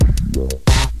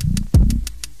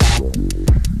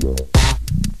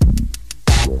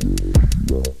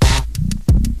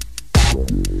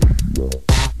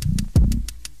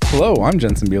Hello, I'm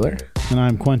Jensen Bueller. And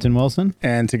I'm Quentin Wilson.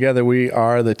 And together we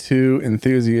are the Two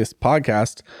Enthusiasts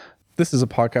podcast. This is a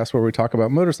podcast where we talk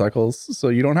about motorcycles, so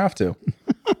you don't have to.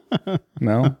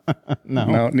 No?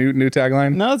 No. New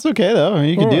tagline? No, it's okay though. I mean,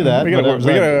 you can do that.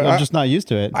 I'm just not used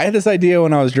to it. I had this idea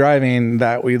when I was driving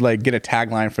that we'd like get a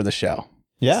tagline for the show.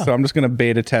 Yeah. So I'm just going to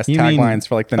beta test You taglines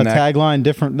for like the a next. tagline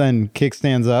different than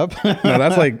kickstands up. No,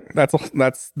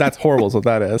 that's horrible is what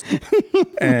that is.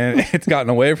 And it's gotten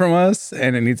away from us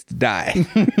and it needs to die.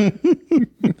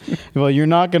 Well, you're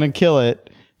not going to kill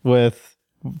it with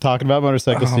talking about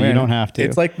motorcycles, so man. you don't have to.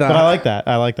 It's like but I like that.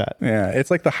 I like that. Yeah, it's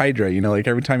like the Hydra, like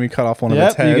every time you cut off one of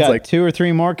its Yep, heads, you got like 2 or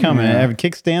 3 more coming. Yeah.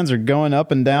 Kickstands are going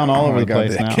up and down all over the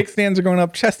place now. Kickstands are going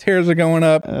up, chest hairs are going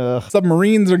up,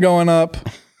 submarines are going up.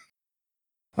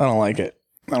 I don't like it.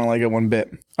 I don't like it one bit.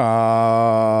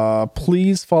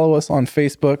 Please follow us on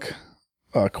Facebook.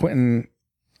 Quentin,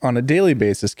 on a daily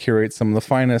basis, curates some of the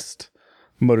finest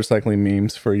motorcycling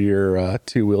memes for your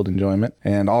two-wheeled enjoyment.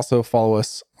 And also follow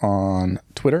us on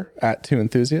Twitter at Two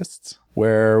Enthusiasts,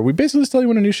 where we basically just tell you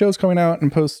when a new show is coming out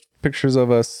and post pictures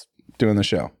of us doing the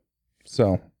show.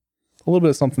 So a little bit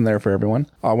of something there for everyone.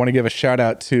 I want to give a shout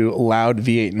out to Loud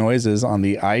V8 Noises on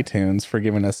the iTunes for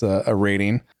giving us a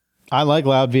rating. I like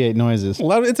loud V8 noises.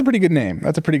 It's a pretty good name.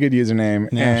 That's a pretty good username.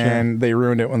 Yeah, and they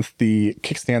ruined it with the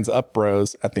kickstands up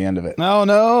bros at the end of it. Oh,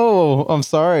 no. I'm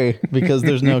sorry. Because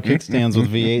there's no kickstands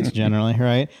with V8s generally,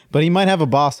 right? But he might have a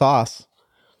Boss Hoss.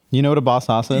 You know what a Boss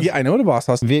Hoss is? Yeah, I know what a Boss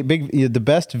Hoss is. The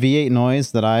best V8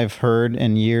 noise that I've heard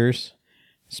in years,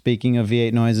 speaking of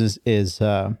V8 noises, is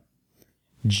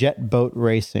jet boat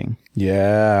racing.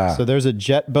 Yeah. So there's a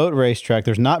jet boat racetrack.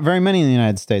 There's not very many in the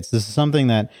United States. This is something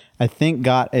that I think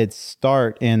got its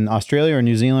start in Australia or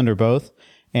New Zealand or both.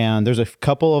 And there's a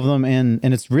couple of them and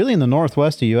it's really in the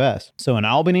northwest of U.S. So in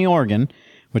Albany, Oregon,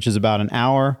 which is about an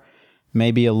hour,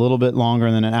 maybe a little bit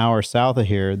longer than an hour south of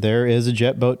here, there is a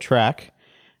jet boat track.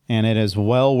 And it is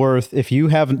well worth, if you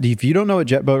don't know what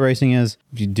jet boat racing is,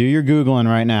 if you do your Googling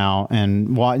right now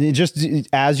and just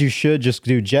as you should, just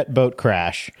do jet boat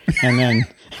crash. And then,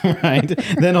 right,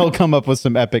 then it'll come up with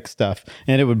some epic stuff.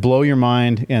 And it would blow your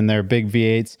mind. And they're big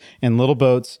V8s and little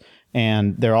boats.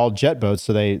 And they're all jet boats.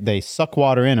 So they suck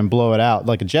water in and blow it out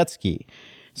like a jet ski.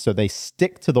 So they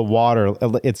stick to the water.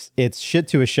 It's shit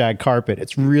to a shag carpet.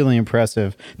 It's really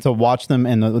impressive to watch them,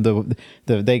 and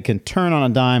they can turn on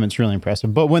a dime. It's really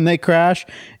impressive. But when they crash,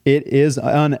 it is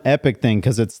an epic thing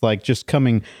because it's like just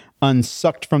coming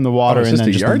unsucked from the water and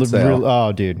then just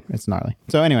oh, dude, it's gnarly.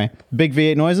 So anyway, big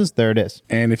V8 noises. There it is.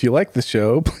 And if you like the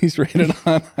show, please rate it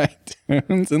on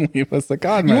iTunes and leave us a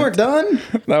comment. You weren't done.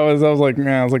 I was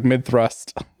like mid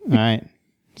thrust. All right,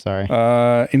 sorry.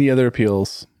 Any other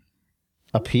appeals?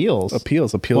 Appeals.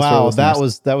 Wow, Wow,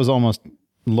 that was almost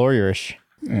lawyerish.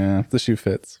 Yeah, the shoe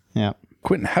fits. Yeah.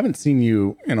 Quentin, haven't seen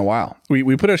you in a while.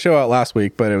 We put a show out last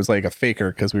week, but it was like a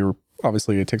faker because we were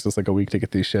obviously it takes us like a week to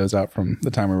get these shows out from the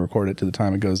time we record it to the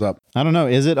time it goes up. I don't know.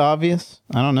 Is it obvious?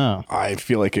 I don't know. I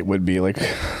feel like it would be like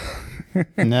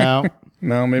no,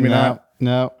 no, maybe not.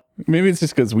 No, maybe it's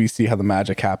just because we see how the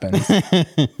magic happens.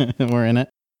 We're in it.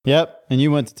 Yep. And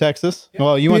you went to Texas? Yep.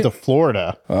 Well, you went to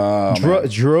Florida.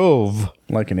 Drove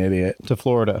like an idiot to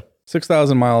Florida.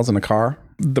 6,000 miles in a car.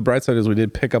 The bright side is we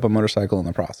did pick up a motorcycle in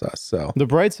the process. So the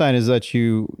bright side is that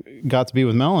you got to be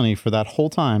with Melanie for that whole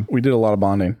time. We did a lot of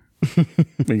bonding.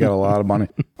 We got a lot of bonding.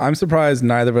 I'm surprised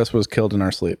neither of us was killed in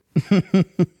our sleep.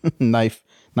 Knife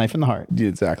in the heart.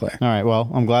 Exactly. All right.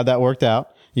 Well, I'm glad that worked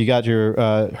out. You got your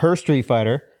her Street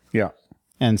Fighter. Yeah.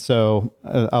 And so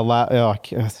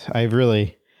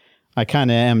I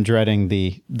kind of am dreading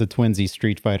the Twinsy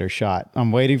Street Fighter shot.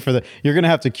 I'm waiting for you're going to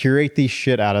have to curate the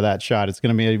shit out of that shot. It's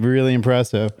going to be really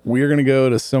impressive. We are going to go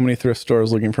to so many thrift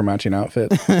stores looking for matching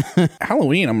outfits.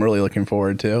 Halloween, I'm really looking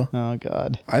forward to. Oh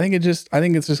God. I think it's just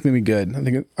going to be good. I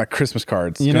think Christmas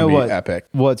cards. You know what? Epic.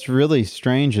 What's really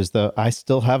strange is though, I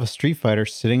still have a Street Fighter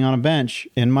sitting on a bench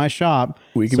in my shop.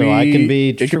 We could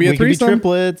be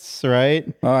triplets, right?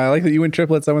 Oh, I like that you went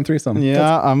triplets. I went threesome.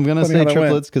 Yeah, I'm going to say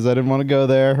triplets because I didn't want to go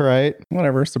there, right?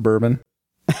 Whatever, suburban.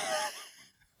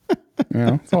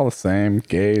 It's all the same.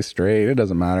 Gay, straight, it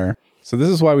doesn't matter. So this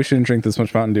is why we shouldn't drink this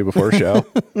much Mountain Dew before a show.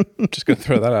 Just gonna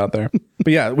throw that out there.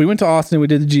 But yeah, we went to Austin. We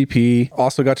did the GP.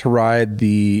 Also got to ride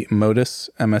the Modus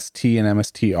MST and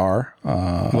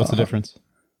MSTR. What's the difference?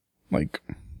 Like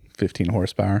 15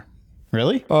 horsepower.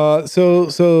 Really? So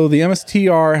the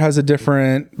MSTR has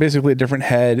basically a different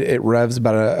head. It revs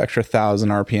about an extra 1,000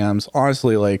 RPMs.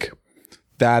 Honestly, like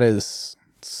that is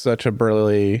such a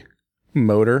burly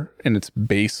motor in its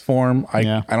base form.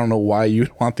 I don't know why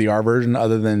you'd want the R version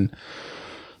other than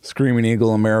Screaming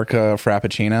Eagle America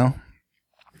Frappuccino,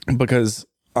 because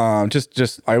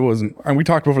just I wasn't, and we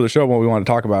talked before the show what we wanted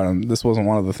to talk about, and this wasn't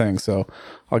one of the things, so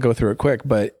I'll go through it quick.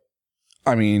 But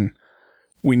I mean,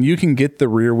 when you can get the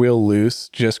rear wheel loose,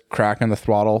 just cracking the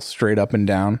throttle straight up and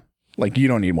down, like you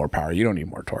don't need more power, you don't need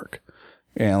more torque,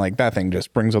 and like that thing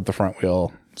just brings up the front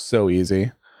wheel so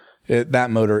easy.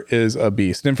 That motor is a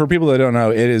beast. And for people that don't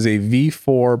know, it is a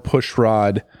V4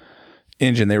 pushrod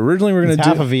engine. They originally were going to do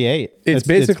half a V8. It's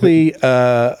basically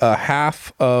a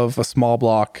half of a small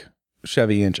block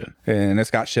Chevy engine, and it's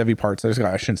got Chevy parts. I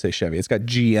shouldn't say Chevy. It's got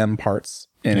GM parts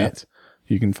in it.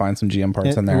 You can find some GM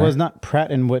parts in there. It was not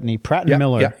Pratt and Whitney. Pratt and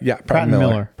Miller. Yeah. Pratt and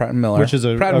Miller. Which is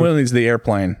Pratt and Whitney's the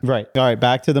airplane. Right. All right.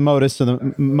 Back to the Modus. So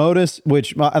the Modus,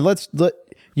 which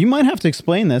you might have to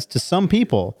explain this to some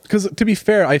people. Because to be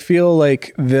fair, I feel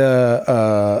like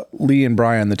the Lee and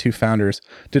Brian, the two founders,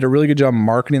 did a really good job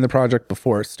marketing the project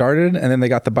before it started. And then they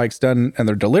got the bikes done, and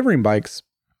they're delivering bikes.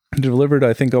 Delivered,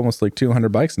 I think, almost like 200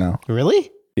 bikes now. Really?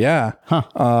 Yeah.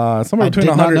 Huh. Somewhere between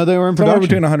I did 100, not know they were in somewhere production.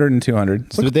 between 100 and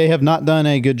 200. So they have not done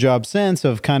a good job since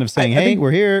of kind of saying, hey,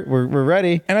 we're here, we're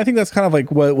ready. And I think that's kind of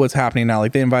like what's happening now.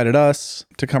 Like they invited us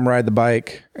to come ride the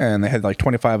bike, and they had like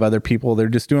 25 other people. They're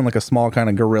just doing like a small kind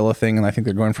of guerrilla thing, and I think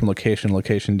they're going from location to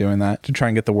location doing that to try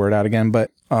and get the word out again.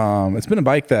 But it's been a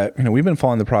bike that, you know, we've been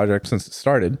following the project since it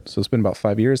started. So it's been about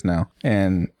 5 years now.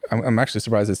 And I'm actually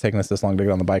surprised it's taken us this long to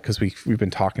get on the bike, because we've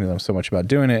been talking to them so much about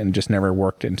doing it and just never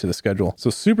worked into the schedule. So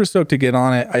super stoked to get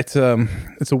on it. It's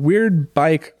a weird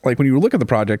bike. Like when you look at the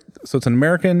project, so it's an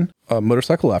American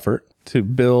motorcycle effort to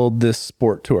build this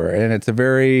sport tour, and it's a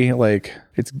very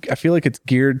I feel like it's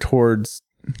geared towards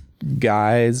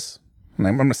guys. And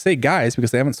I'm going to say guys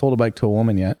because they haven't sold a bike to a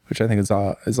woman yet, which I think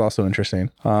is also interesting.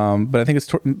 But I think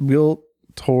it's built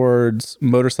towards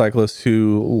motorcyclists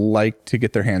who like to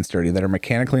get their hands dirty, that are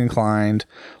mechanically inclined.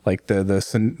 Like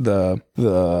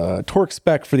the torque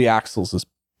spec for the axles is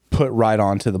put right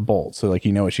onto the bolt, so like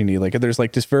you know what you need. Like there's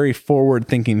like just very forward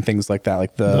thinking things like that.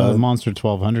 Like the Monster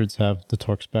 1200s have the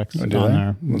torque specs on they?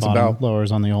 there. It's Bottom about-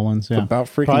 lowers on the Olins. Yeah, about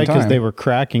freaking probably because time. they were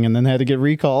cracking and then they had to get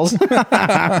recalls.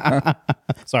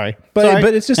 Sorry,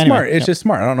 But it's just Anyway, smart. It's just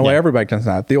smart. I don't know why every bike does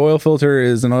that. The oil filter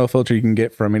is an oil filter you can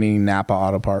get from any Napa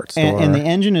Auto Parts store. and the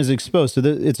engine is exposed. So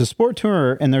it's a sport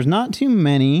tourer, and there's not too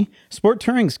many. Sport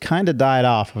touring's kind of died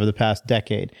off over the past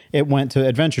decade. It went to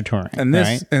adventure touring. And this,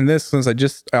 right? and this, since I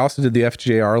also did the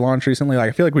FJR launch recently. Like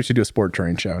I feel like we should do a sport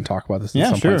touring show and talk about this. Yeah, at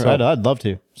some sure. point. So I'd love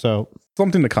to. So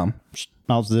something to come.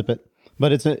 I'll zip it.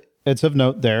 But it's of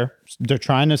note there. They're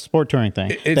trying a sport touring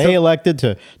thing. It's They elected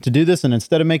to do this, and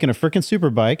instead of making a freaking super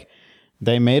bike,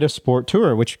 they made a sport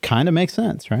tourer, which kind of makes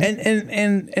sense, right?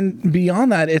 And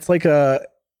beyond that, it's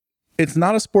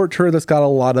not a sport tourer that's got a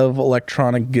lot of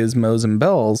electronic gizmos and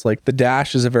bells. Like the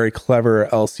dash is a very clever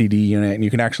LCD unit, and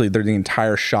you can actually, the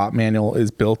entire shop manual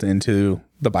is built into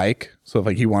the bike. So if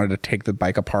like you wanted to take the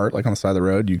bike apart, like on the side of the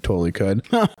road, you totally could.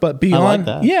 But beyond,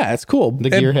 that. yeah, it's cool.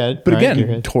 The gearhead, but right? again,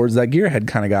 Gearhead. towards that gearhead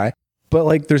kind of guy. But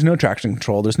like, there's no traction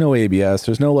control, there's no ABS,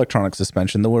 there's no electronic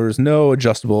suspension, there's no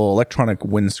adjustable electronic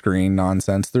windscreen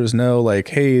nonsense. There's no like,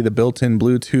 hey, the built-in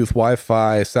Bluetooth,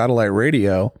 Wi-Fi, satellite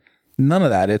radio. None of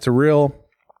that. It's a real,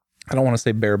 I don't want to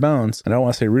say bare bones. I don't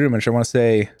want to say rudimentary. I want to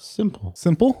say Simple.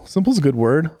 simple. Simple's a good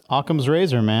word. Occam's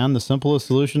razor, man. The simplest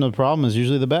solution to the problem is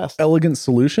usually the best. Elegant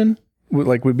solution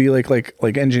would be like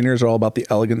engineers are all about the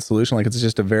elegant solution. Like it's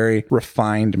just a very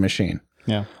refined machine.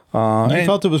 Yeah. You and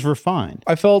felt it was refined.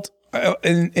 I felt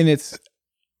in its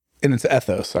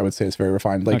ethos, I would say it's very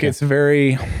refined. Like Okay. it's a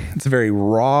very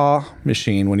raw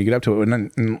machine when you get up to it.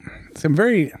 And I'm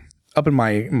very up in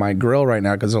my grill right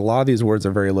now because a lot of these words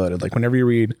are very loaded. Like whenever you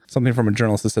read something from a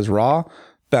journalist that says raw,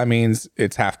 that means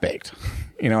it's half baked,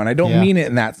 you know. And I don't mean it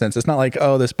in that sense. It's not like,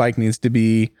 oh, this bike needs to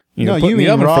be, put in the mean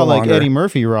oven raw for like longer. Eddie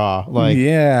Murphy raw. Like,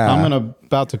 Yeah. I'm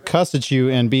about to cuss at you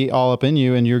and be all up in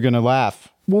you, and you're gonna laugh.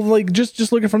 Well, like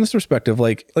just looking from this perspective,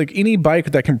 like any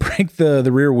bike that can break the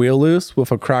rear wheel loose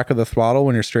with a crack of the throttle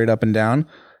when you're straight up and down,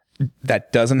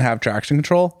 that doesn't have traction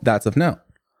control, that's of no.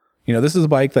 You know, this is a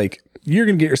bike like you're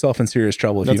gonna get yourself in serious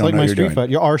trouble if you That's don't like know my what you're Street doing.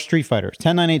 Fighter. Our Street Fighter,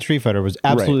 1098 Street Fighter was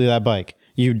absolutely that bike.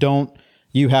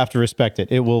 You have to respect it.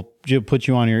 It'll put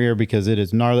you on your ear because it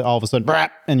is gnarly. All of a sudden,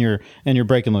 brap, and you're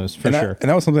breaking loose for sure. And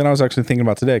that was something I was actually thinking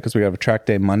about today because we have a track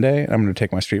day Monday. And I'm going to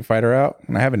take my Street Fighter out,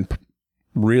 and I haven't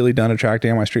really done a track day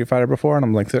on my Street Fighter before. And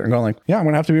I'm like sitting there going like, yeah, I'm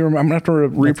going to have to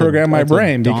reprogram my that's a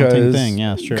brain daunting because thing.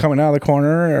 Yeah, sure. coming out of the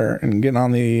corner and getting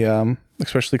on the,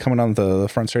 especially coming on the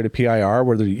front straight of PIR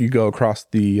where you go across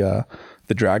the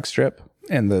drag strip.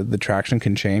 And the traction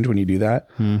can change when you do that.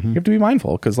 Mm-hmm. You have to be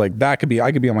mindful because like I could be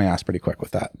on my ass pretty quick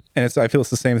with that. And I feel it's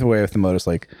the same way with the Modus.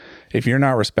 Like if you're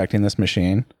not respecting this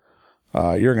machine,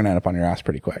 you're gonna end up on your ass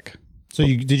pretty quick. So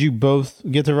did you both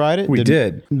get to ride it? We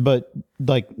did. But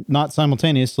like not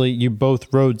simultaneously, you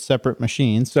both rode separate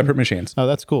machines. Separate machines. Oh,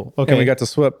 that's cool. Okay. And we got to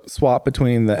swap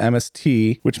between the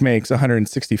MST, which makes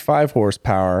 165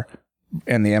 horsepower,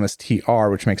 and the MST-R,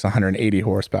 which makes 180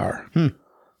 horsepower.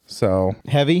 So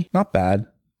heavy? not bad.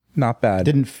 Not bad.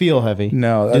 Didn't feel heavy.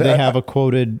 No. Did they have a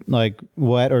quoted like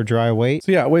wet or dry weight?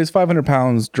 So yeah, it weighs 500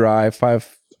 pounds dry,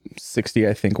 560,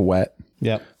 I think, wet.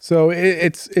 Yep. So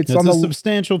it's on a the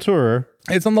substantial tourer.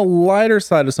 It's on the lighter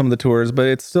side of some of the tours, but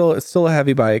it's still a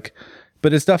heavy bike.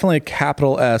 But it's definitely a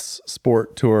capital S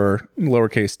sport tour,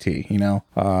 lowercase t. You know,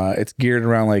 it's geared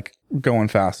around like going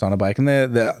fast on a bike, and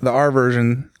the R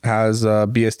version has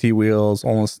BST wheels,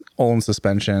 Olin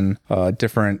suspension,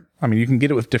 different. I mean, you can get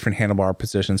it with different handlebar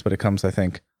positions, but it comes, I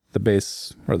think, the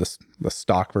base or the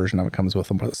stock version of it comes with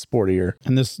a sportier.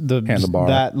 And the handlebar.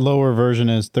 That lower version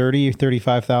is 30 or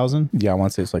 35,000. Yeah, I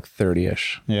want to say it's like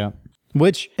 30-ish. Yeah.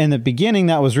 Which in the beginning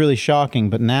that was really shocking,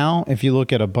 but now if you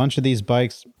look at a bunch of these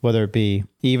bikes, whether it be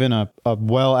even a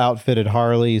well outfitted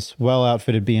Harleys, well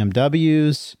outfitted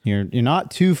BMWs, you're not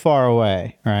too far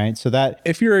away, right? So that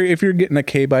if you're getting a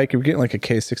K bike, you're getting like a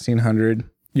K1600,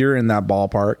 you're in that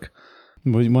ballpark.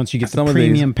 Once you get the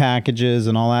premium packages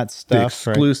and all that stuff,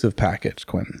 the exclusive package,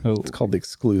 Quentin. Oh. It's called the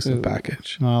exclusive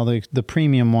package. Well, the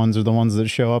premium ones are the ones that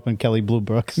show up in Kelly Blue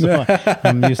Book, so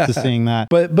I'm used to seeing that.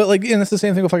 But like, and it's the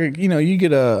same thing with like, you know, you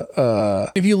get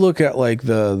if you look at like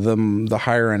the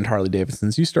higher end Harley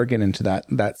Davidsons, you start getting into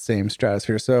that same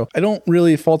stratosphere. So I don't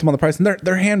really fault them on the price, and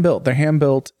they're hand built. They're hand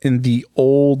built in the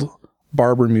old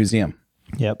Barber Museum.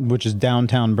 Yep, which is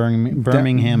downtown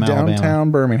Birmingham, Alabama. Downtown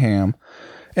Birmingham.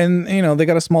 And, you know, they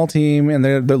got a small team, and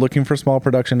they're looking for small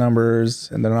production numbers,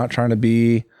 and they're not trying to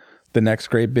be the next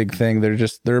great big thing.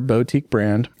 They're a boutique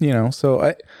brand, you know.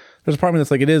 So there's a part of me that's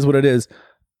like, it is what it is.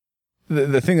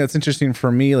 The thing that's interesting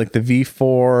for me, like the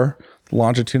V4,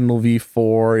 longitudinal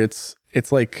V4,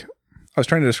 it's like, I was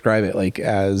trying to describe it like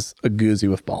as a Guzzi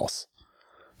with balls.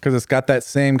 Because it's got that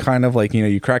same kind of like, you know,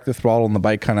 you crack the throttle and the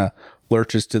bike kind of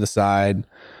lurches to the side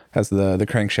as the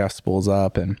crankshaft spools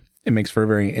up, and it makes for a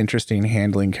very interesting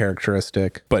handling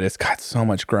characteristic, but it's got so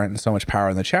much grunt and so much power,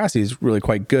 and the chassis is really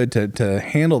quite good to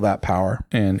handle that power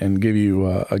and give you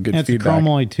a good feedback. It's a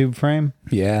chromoly tube frame.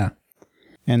 Yeah.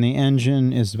 And the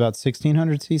engine is about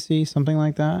 1600 cc, something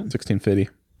like that. 1650.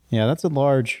 Yeah, that's a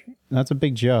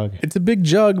big jug. It's a big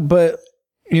jug, but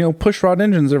you know, push rod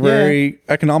engines are very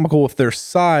economical with their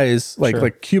size,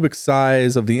 like cubic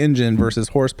size of the engine versus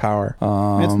horsepower.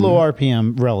 It's low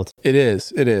RPM relative. It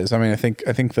is. I mean, I think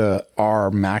the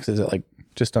R max is at like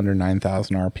just under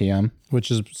 9,000 RPM, which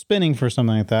is spinning for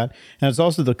something like that. And it's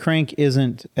also the crank it's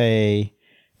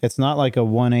not like a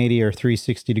 180 or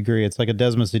 360 degree. It's like a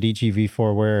Desmos Adichie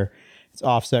V4 where it's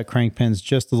offset crank pins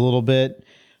just a little bit,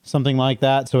 something like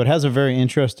that. So it has a very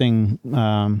interesting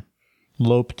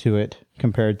lope to it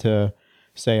compared to,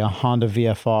 say, a Honda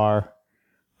VFR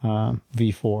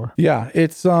V4. Yeah,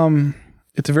 it's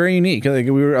very unique. Like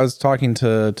I was talking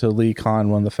to Lee Kahn,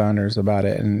 one of the founders, about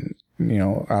it, and you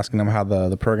know, asking him how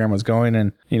the program was going.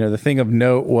 And you know, the thing of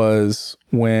note was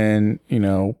when, you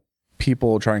know,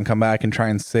 people try and come back and try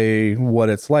and say what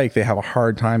it's like, they have a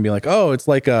hard time being like, oh, it's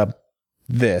like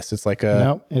it's like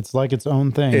it's like its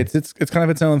own thing. It's kind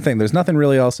of its own thing. There's nothing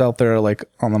really else out there like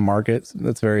on the market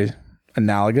that's very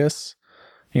analogous.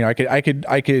 You know,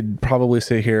 I could probably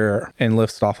sit here and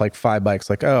list off like 5 bikes,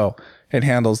 like, oh, it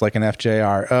handles like an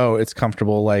FJR. Oh, it's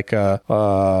comfortable like a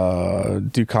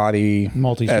Ducati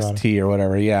Multistrada ST or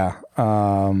whatever. Yeah.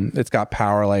 It's got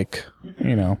power like,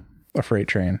 you know, a freight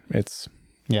train. It's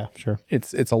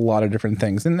a lot of different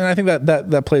things. And then I think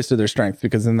that plays to their strength,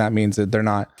 because then that means that they're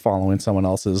not following someone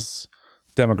else's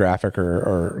demographic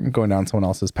or going down someone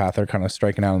else's path. They're kind of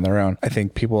striking out on their own. I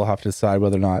think people will have to decide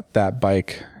whether or not that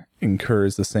bike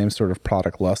incurs the same sort of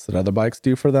product lust that other bikes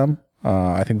do for them.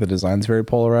 I think the design's very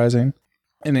polarizing.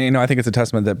 And, you know, I think it's a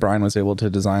testament that Brian was able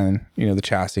to design, you know, the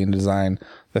chassis and design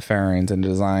the fairings and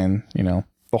design, you know,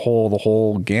 the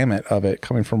whole gamut of it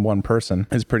coming from one person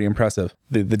is pretty impressive.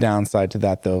 The downside to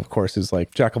that, though, of course, is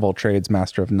like jack of all trades,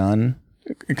 master of none.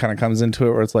 It kind of comes into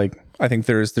it where it's like, I think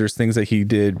there's things that he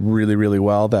did really, really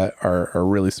well that are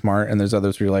really smart. And there's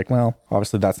others where you're like, well,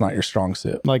 obviously that's not your strong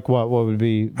suit. Like what would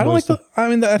be? I don't like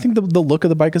I think the look of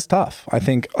the bike is tough. I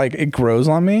think like it grows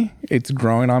on me. It's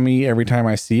growing on me every time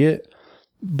I see it.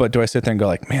 But do I sit there and go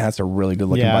like, man, that's a really good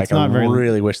looking bike. I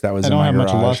really wish that was in my garage. I don't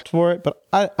have much lust for it, but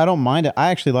I don't mind it. I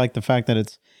actually like the fact that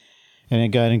it's, and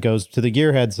it goes to the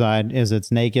gearhead side, is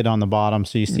it's naked on the bottom,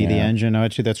 so you see the engine.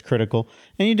 Actually, that's critical.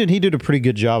 And he did a pretty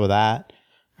good job of that,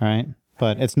 right?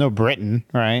 But it's no Britain,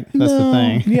 right? That's the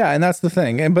thing. Yeah, and that's the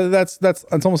thing. But that's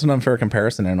almost an unfair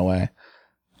comparison in a way.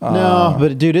 No,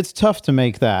 but dude, it's tough to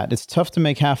make that. It's tough to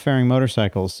make half fairing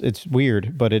motorcycles. It's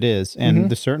weird, but it is. And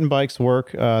the certain bikes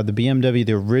work. The BMW,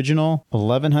 the original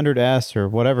 1100S or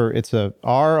whatever, it's a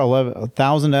R11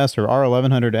 1000S or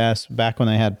R1100S back when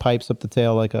they had pipes up the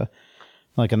tail like a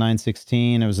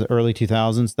 916. It was the early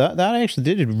 2000s. That actually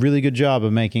did a really good job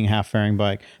of making a half fairing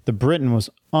bike. The Britain was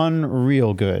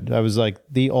unreal good. That was like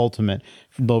the ultimate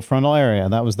low frontal area.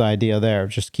 That was the idea there.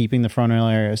 Just keeping the frontal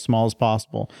area as small as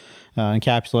possible,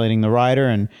 encapsulating the rider,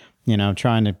 and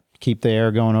trying to keep the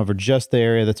air going over just the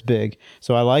area that's big.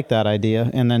 So I like that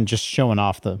idea. And then just showing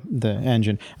off the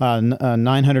engine.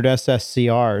 900 SS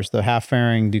CRs, the half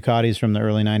fairing Ducatis from the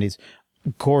early 90s.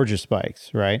 Gorgeous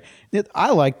bikes, right? I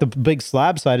like the big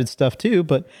slab-sided stuff too,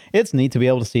 but it's neat to be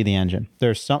able to see the engine.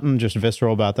 There's something just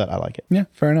visceral about that. I like it. Yeah,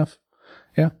 fair enough.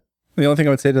 Yeah. The only thing I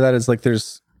would say to that is like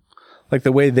there's like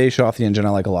the way they show off the engine I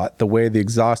like a lot. The way the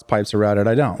exhaust pipes are routed,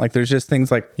 I don't. Like there's just things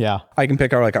like I can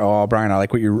pick out like, oh, Brian, I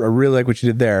really like what you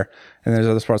did there. And there's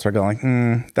other spots where I go like,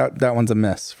 that one's a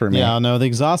miss for me. Yeah, no, the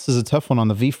exhaust is a tough one on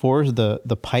the V4s.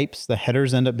 The pipes, the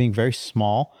headers end up being very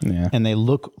small, and they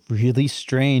look really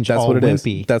strange. That's what it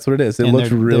wimpy. is. That's what it is. It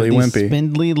looks really they're wimpy,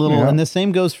 spindly little. And the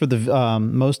same goes for the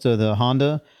most of the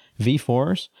Honda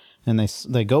V4s. And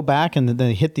they go back and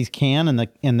they hit these can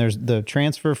and there's the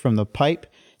transfer from the pipe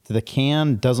to the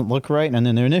can doesn't look right. And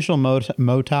then their initial motises,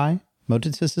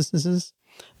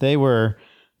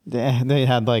 they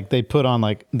had like, they put on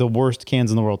like the worst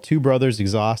cans in the world. Two Brothers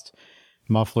exhaust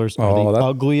mufflers are the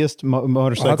ugliest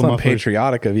motorcycle that's mufflers.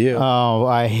 Unpatriotic of you. Oh,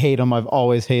 I hate them. I've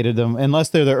always hated them. Unless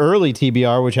they're the early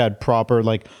TBR, which had proper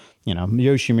like,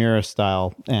 Yoshimura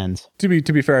style ends. To be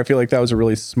fair, I feel like that was a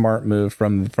really smart move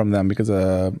from them because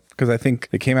I think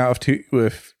they came out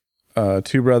with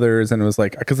Two Brothers, and it was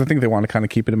like, because I think they want to kind of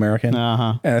keep it American.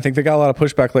 And I think they got a lot of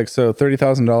pushback, like, so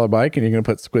 $30,000 bike and you're going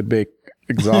to put squid bait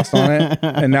exhaust on it,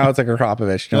 and now it's like a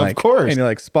Kropovich. Of course. And you're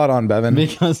like, spot on, Bevan.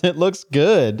 Because it looks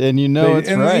good, and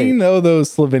it's right. You know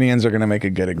those Slovenians are going to make a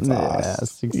good exhaust.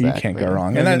 Yes, exactly. You can't go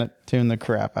wrong. They're going to tune the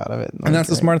crap out of it. And that's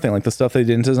the smart thing. Like the stuff they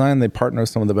didn't design, they partner with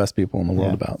some of the best people in the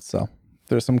world about. So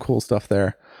there's some cool stuff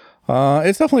there.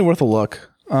 It's definitely worth a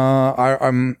look.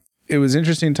 It was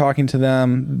interesting talking to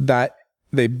them that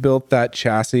they built that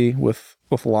chassis with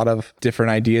a lot of different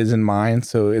ideas in mind.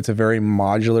 So it's a very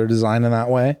modular design in that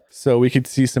way. So we could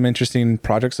see some interesting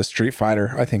projects. A Street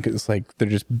Fighter, I think it's like they're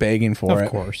just begging for it.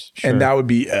 Of course. Sure. And that would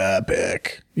be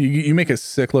epic. You make a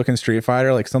sick looking Street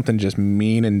Fighter, like something just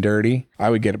mean and dirty. I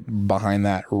would get behind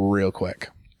that real quick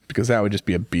because that would just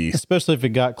be a beast. Especially if it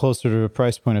got closer to a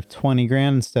price point of 20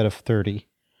 grand instead of 30.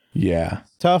 Yeah.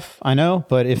 Tough, I know.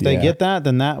 But if they get that,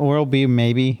 then that will be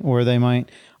maybe where they might.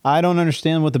 I don't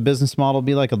understand what the business model will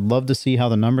be like. I'd love to see how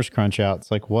the numbers crunch out. It's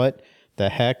like, what the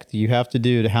heck do you have to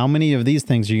do? How many of these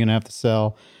things are you going to have to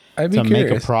sell to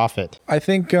make a profit? I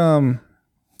think,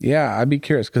 I'd be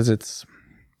curious because it's...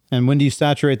 And when do you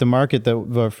saturate the market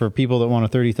for people that want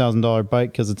a $30,000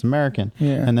 bike because it's American?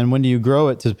 Yeah. And then when do you grow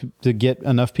it to get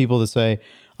enough people to say,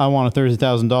 I want a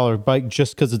 $30,000 bike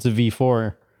just because it's a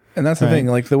V4? And that's the thing.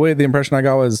 Like the impression I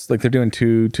got was like they're doing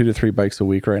two to three bikes a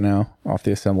week right now off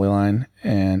the assembly line.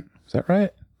 And is that right?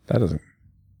 That doesn't.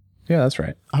 Yeah, that's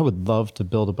right. I would love to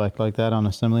build a bike like that on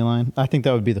assembly line. I think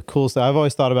that would be the coolest. I've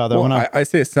always thought about that. Well, when I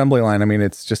say assembly line, I mean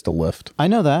it's just a lift. I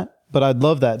know that, but I'd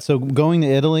love that. So going to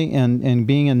Italy and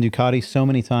being in Ducati so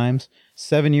many times,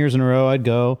 7 years in a row, I'd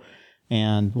go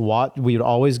and we'd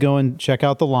always go and check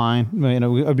out the line.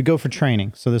 We'd go for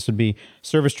training. So this would be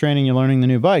service training. You're learning the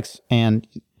new bikes, and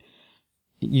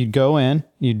you'd go in,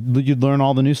 you'd learn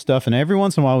all the new stuff, and every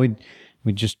once in a while we'd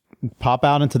just pop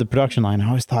out into the production line. I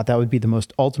always thought that would be the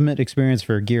most ultimate experience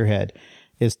for a gearhead,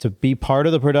 is to be part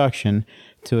of the production,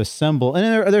 to assemble.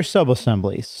 And they're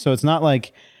sub-assemblies, so it's not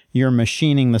like you're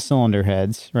machining the cylinder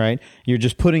heads, right? You're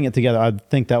just putting it together. I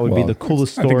think that would be the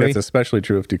coolest story. I think that's especially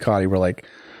true of Ducati, where like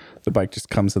the bike just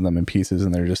comes in them in pieces,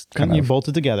 and they're just kind of you bolt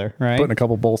it together, right? Putting a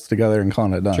couple bolts together and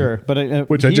calling it done. Sure, but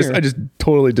which I just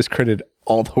totally discredited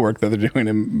all the work that they're doing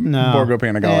in Borgo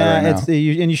Panigale right now. And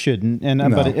you shouldn't. And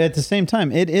but at the same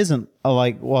time, it isn't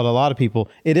like what a lot of people.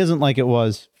 It isn't like it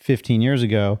was 15 years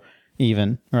ago,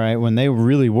 even, right, when they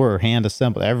really were hand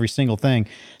assembled. Every single thing.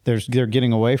 They're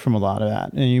getting away from a lot of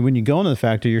that. And when you go into the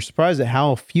factory, you're surprised at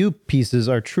how few pieces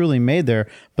are truly made there.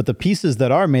 But the pieces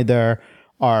that are made there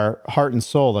are heart and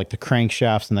soul, like the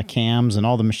crankshafts and the cams and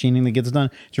all the machining that gets done.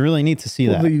 It's really neat to see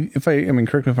that. I mean,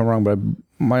 correct me if I'm wrong, but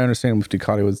my understanding with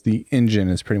Ducati was the engine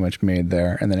is pretty much made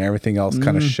there, and then everything else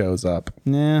kind of shows up.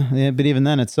 Yeah, but even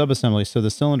then it's subassembly. So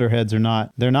the cylinder heads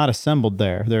they're not assembled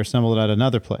there. They're assembled at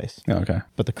another place. Okay.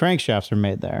 But the crankshafts are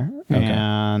made there. Okay.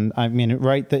 And I mean,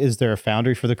 right, is there a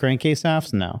foundry for the crankcase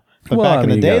shafts? No. But back in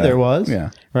the day there was,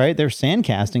 right? They're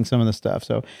sandcasting some of the stuff.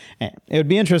 So it would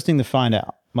be interesting to find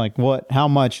out. Like how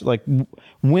much, like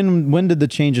when did the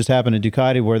changes happen at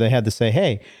Ducati where they had to say,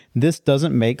 hey, this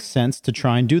doesn't make sense to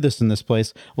try and do this in this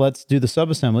place. Let's do the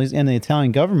subassemblies. And the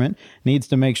Italian government needs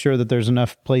to make sure that there's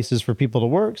enough places for people to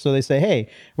work. So they say, hey,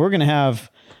 we're going to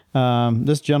have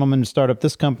this gentleman start up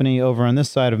this company over on this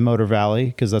side of Motor Valley,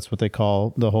 because that's what they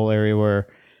call the whole area where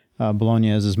Bologna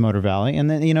is Motor Valley.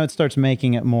 And then, it starts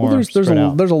making it more there's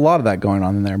a lot of that going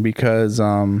on in there because...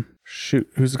 Shoot,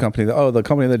 who's the company? The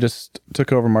company that just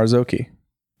took over Marzocchi.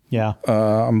 Yeah.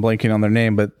 I'm blanking on their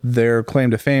name, but their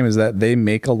claim to fame is that they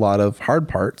make a lot of hard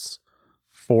parts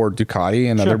for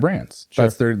Ducati and other brands.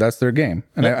 Sure. That's their game.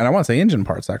 And I want to say engine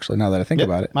parts, actually, now that I think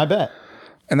about it. I bet.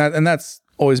 And that's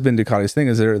always been Ducati's thing,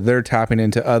 is they're tapping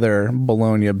into other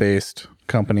Bologna-based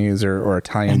companies or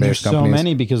Italian-based companies. There's so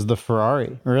many because of the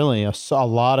Ferrari. Really, a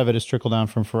lot of it is trickled down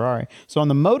from Ferrari. So on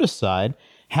the Motus side,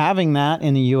 having that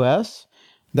in the U.S.,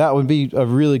 that would be a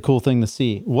really cool thing to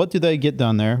see. What do they get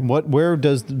done there? Where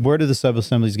do the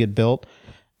sub-assemblies get built?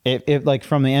 If like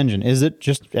from the engine, is it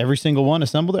just every single one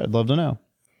assembled there? I'd love to know.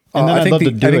 And then I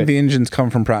think the engines come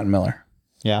from Pratt and Miller.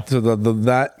 Yeah. So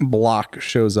that block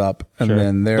shows up, and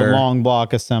then the long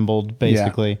block assembled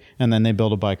basically, and then they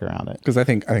build a bike around it. Because I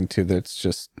think too that it's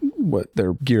just what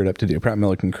they're geared up to do. Pratt and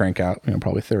Miller can crank out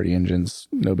probably 30 engines,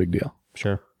 no big deal.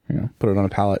 Sure. Put it on a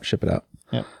pallet, ship it out.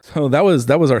 Yep. So that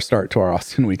was our start to our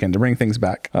Austin weekend to bring things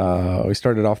back. We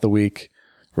started off the week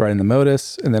riding the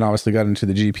Motus, and then obviously got into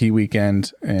the GP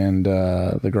weekend and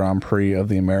the Grand Prix of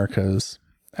the Americas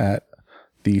at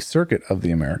the Circuit of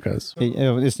the Americas.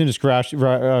 As soon as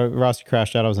Rossi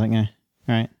crashed out, I was like, all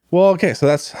right. Well, okay, so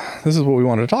this is what we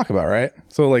wanted to talk about, right?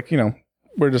 So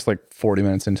we're just like 40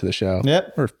 minutes into the show.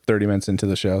 Yep. Or 30 minutes into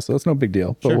the show. So it's no big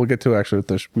deal. But we'll get to actually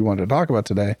what we wanted to talk about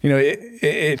today.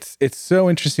 It's so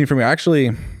interesting for me.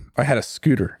 Actually, I had a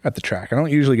scooter at the track. I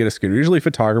don't usually get a scooter. Usually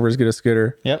photographers get a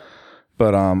scooter. Yep.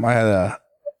 But I had a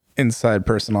inside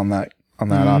person on that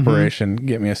operation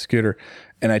get me a scooter,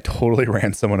 and I totally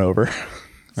ran someone over.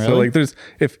 Really? So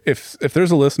if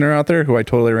there's a listener out there who I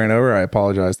totally ran over, I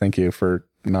apologize. Thank you for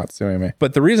not suing me.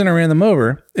 But the reason I ran them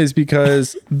over is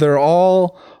because they're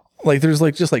all there's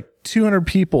just 200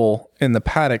 people in the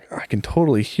paddock. I can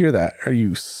totally hear that. Are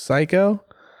you psycho?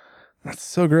 That's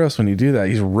so gross when you do that.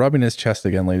 He's rubbing his chest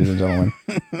again, ladies and gentlemen.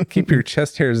 Keep your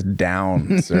chest hairs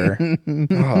down, sir.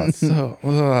 Oh, it's so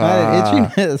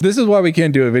itchiness. This is why we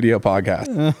can't do a video podcast.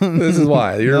 This is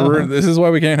why. This is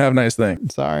why we can't have nice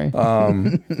things. Sorry.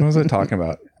 What was I talking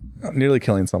about? Nearly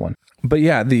killing someone. But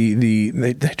yeah,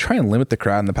 they try and limit the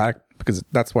crowd in the paddock because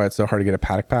that's why it's so hard to get a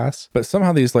paddock pass. But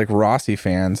somehow these Rossi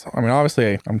fans, I mean,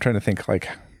 obviously I'm trying to think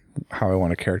how I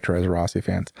want to characterize Rossi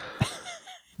fans.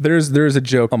 There's a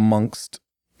joke amongst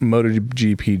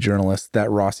MotoGP journalists that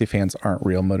Rossi fans aren't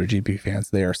real MotoGP fans.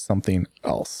 They are something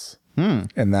else.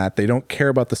 And that they don't care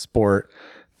about the sport.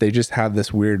 They just have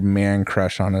this weird man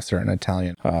crush on a certain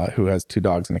Italian who has 2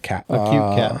 dogs and a cat. A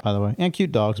cute cat, by the way. And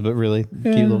cute dogs, but really cute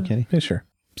little kitty. Yeah, sure.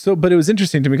 So, but it was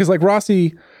interesting to me because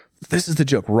Rossi, this is the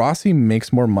joke. Rossi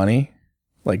makes more money,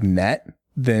 net,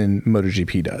 than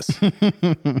MotoGP does.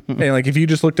 And if you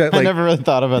just looked at I never really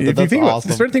thought about that. That's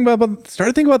awesome. Start thinking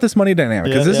about this money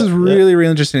dynamic, because this is really,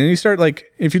 really interesting. And you start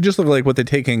if you just look at what they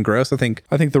take in gross, I think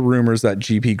the rumors that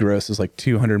GP gross is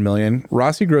 200 million.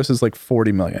 Rossi gross is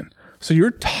 40 million. So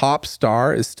your top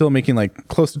star is still making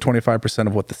close to 25%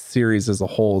 of what the series as a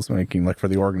whole is making for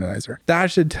the organizer.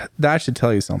 That should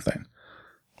tell you something.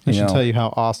 I should tell you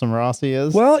how awesome Rossi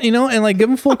is. Well, and give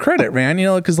him full credit, man.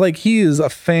 Because he is a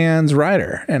fan's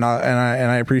rider, and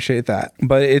I appreciate that.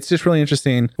 But it's just really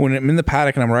interesting when I'm in the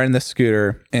paddock and I'm riding this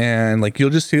scooter, and you'll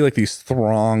just see these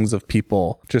throngs of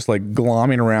people just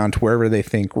glomming around to wherever they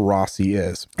think Rossi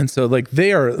is. And so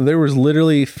there was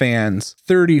literally fans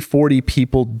 30, 40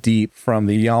 people deep from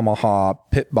the Yamaha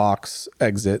pit box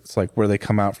exits, where they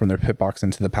come out from their pit box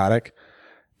into the paddock,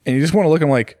 and you just want to look at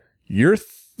them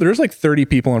there's 30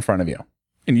 people in front of you,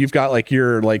 and you've got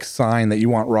your sign that you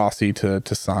want Rossi to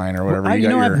sign or whatever.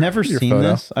 I've never seen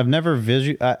this. I've never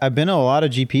I've been to a lot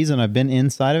of GPs and I've been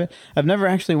inside of it. I've never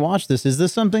actually watched this. Is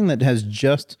this something that has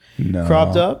just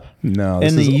cropped up? No.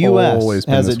 In the US,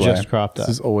 has it just cropped up?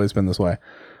 This has always been this way.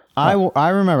 I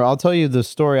remember. I'll tell you the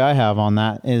story I have on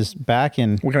that is back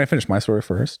in. Well, can I finish my story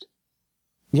first?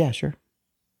 Yeah, sure.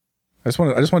 I just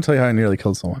want to tell you how I nearly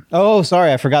killed someone. Oh,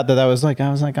 sorry, I forgot that.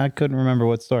 I couldn't remember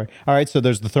what story. All right, so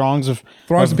there's the throngs of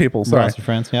people. Sorry, Rossi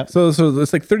friends. Yep. So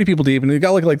it's like 30 people deep, and you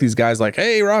got like these guys like,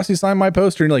 hey, Rossi signed my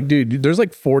poster, and you're like, dude, there's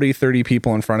like 40, 30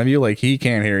 people in front of you. Like, he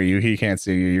can't hear you, he can't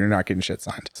see you, you're not getting shit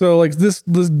signed. So like this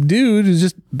dude is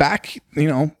just back,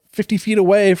 50 feet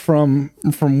away from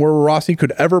where Rossi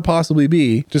could ever possibly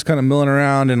be, just kind of milling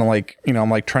around, and like, I'm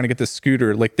like trying to get this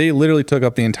scooter. Like, they literally took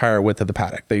up the entire width of the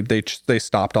paddock. They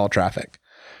stopped all traffic.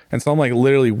 And so I'm like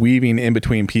literally weaving in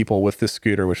between people with this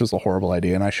scooter, which was a horrible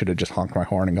idea. And I should have just honked my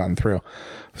horn and gotten through.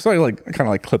 So I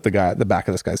kind of clipped the back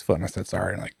of this guy's foot, and I said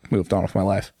sorry, and like moved on with my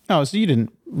life. Oh, so you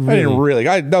didn't really. I didn't really.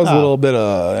 That was a little bit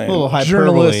of hyperbole.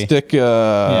 journalistic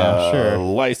sure.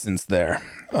 license there.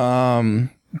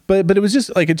 But it was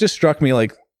just like, it just struck me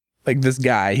like this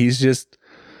guy, he's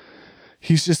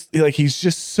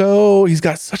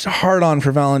got such a hard on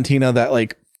for Valentina that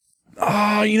like,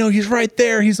 he's right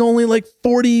there. He's only like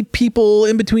 40 people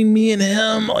in between me and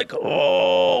him. Like,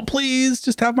 oh, please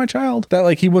just have my child. That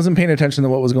like, he wasn't paying attention to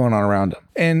what was going on around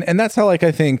him. And that's how like,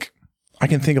 I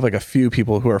can think of like a few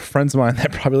people who are friends of mine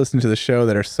that probably listen to the show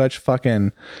that are such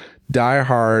fucking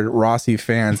diehard Rossi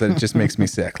fans that it just makes me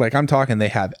sick. Like, I'm talking, they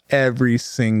have every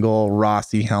single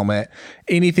Rossi helmet.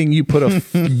 Anything you put a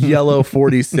yellow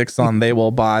 46 on, they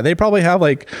will buy. They probably have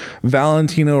like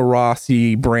Valentino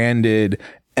Rossi branded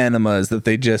enemas that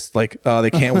they just like, they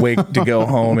can't wait to go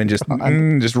home and just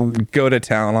go to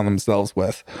town on themselves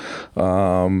with.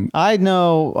 I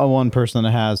know one person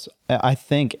that has, I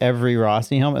think, every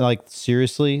Rossi helmet, like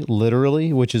seriously,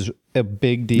 literally, which is a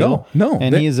big deal. No,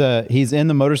 and he's in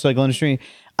the motorcycle industry.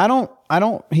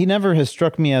 He never has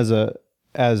struck me as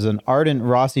an ardent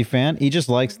Rossi fan. He just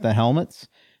likes the helmets.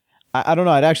 I don't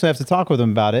know. I'd actually have to talk with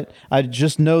him about it. I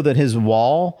just know that his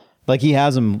wall, like, he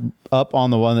has them up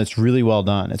on the one that's really well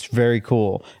done. It's very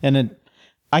cool. And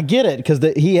I get it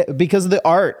because of the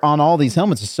art on all these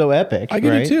helmets is so epic. I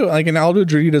get it too. Like, and Aldo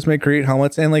Drighi does make great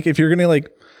helmets. And like, if you're gonna like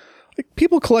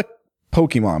people collect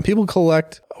Pokemon, people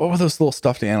collect, what were those little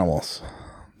stuffed animals?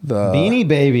 The Beanie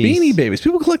Babies. Beanie Babies.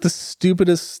 People collect the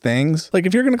stupidest things. Like,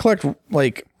 if you're gonna collect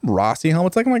like Rossi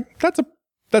helmets, like, I'm like,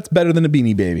 that's better than a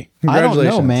Beanie Baby. Congratulations.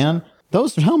 I don't know, man.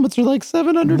 Those helmets are like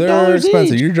 $700. They're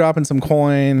expensive. Each. You're dropping some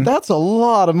coin. That's a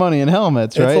lot of money in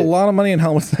helmets, right? It's a lot of money in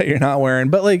helmets that you're not wearing.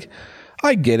 But like,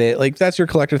 I get it. Like, that's your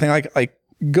collector thing. Like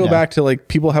go back to like,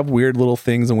 people have weird little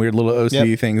things and weird little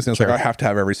OCD things. And it's like, I have to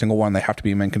have every single one. They have to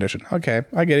be in mint condition. Okay,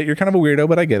 I get it. You're kind of a weirdo,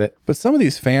 but I get it. But some of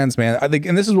these fans, man, I think,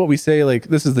 and this is what we say, like,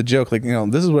 this is the joke. Like,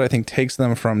 this is what I think takes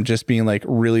them from just being like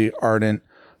really ardent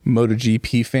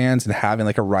MotoGP fans and having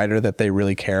like a rider that they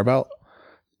really care about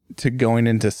to going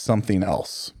into something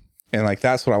else. And like,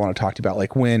 that's what I want to talk to you about.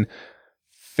 Like, when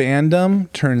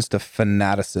fandom turns to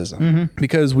fanaticism,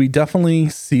 because we definitely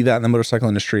see that in the motorcycle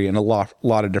industry in a lot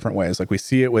of different ways. Like, we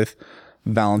see it with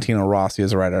Valentino Rossi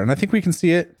as a rider. And I think we can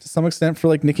see it to some extent for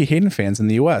like Nicky Hayden fans in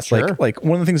the US. Sure. Like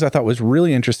one of the things I thought was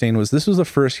really interesting was this was the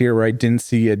first year where I didn't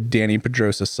see a Danny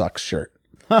Pedrosa sucks shirt.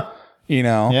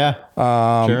 Yeah.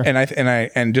 Sure.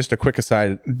 And just a quick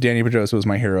aside, Danny Pedrosa was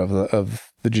my hero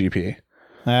of the GP.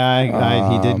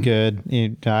 He did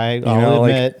good. I'll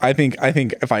admit. I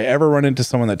think if I ever run into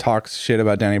someone that talks shit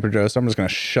about Danny Pedrosa, I'm just going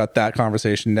to shut that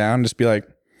conversation down and just be like,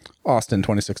 Austin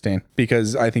 2016,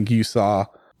 because I think you saw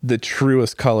the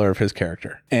truest color of his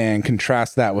character, and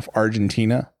contrast that with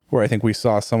Argentina, where I think we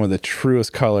saw some of the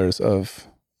truest colors of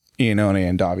Iannone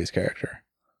and Davi's character.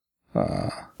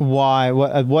 Why?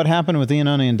 What happened with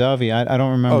Iannone and Davi? I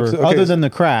don't remember. Other than the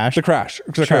crash. The crash.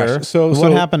 So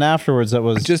what happened afterwards? That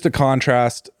was just a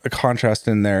contrast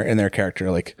in their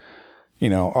character. Like,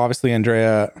 obviously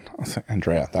Andrea,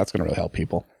 that's gonna really help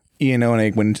people.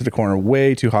 Iannone went into the corner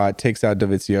way too hot, takes out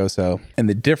Dovizioso, and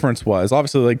the difference was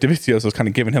obviously like Dovizioso's kind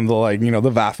of giving him the like, the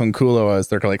Vaffanculo as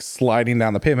they're like sliding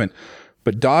down the pavement.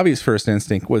 But Davi's first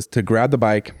instinct was to grab the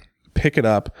bike, pick it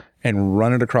up, and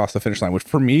run it across the finish line, which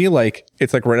for me, like,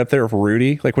 it's like right up there with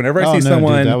Rudy. Like, whenever I see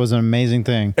someone, that was an amazing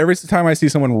thing. Every time I see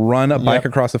someone run a bike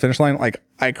across the finish line, like,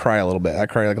 I cry a little bit. I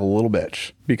cry like a little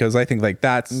bitch, because I think like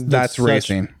that's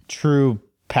racing. True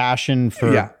passion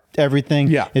for everything.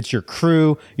 Yeah. It's your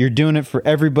crew. You're doing it for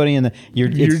everybody, and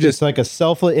it's just like a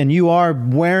selfless, and you are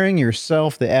wearing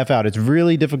yourself the F out. It's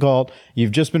really difficult.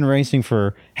 You've just been racing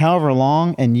for however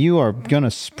long, and you are going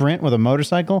to sprint with a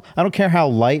motorcycle. I don't care how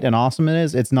light and awesome it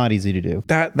is. It's not easy to do.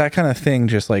 That kind of thing,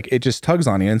 just like it just tugs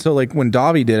on you. And so like when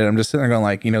Davi did it, I'm just sitting there going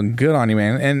like, good on you,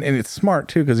 man. And it's smart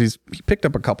too, because he picked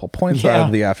up a couple points out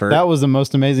of the effort. That was the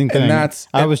most amazing thing.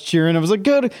 I was cheering. I was like,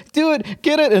 good, do it,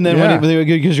 get it. And then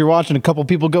because you're watching a couple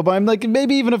people go by, I'm like,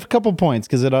 maybe even a couple points,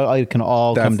 because it can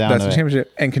all come down that's to the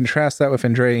championship. And contrast that with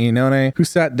Andrea Iannone, who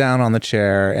sat down on the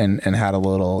chair and had a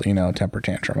little, temper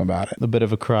tantrum about it. A bit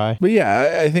of a cry. But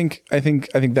yeah, I think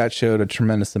that showed a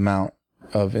tremendous amount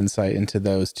of insight into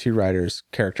those two riders'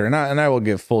 character. And I will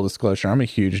give full disclosure, I'm a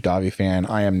huge Davi fan.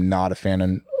 I am not a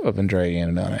fan of Andrea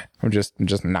Iannone. I'm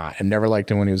just not. I've never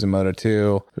liked him when he was in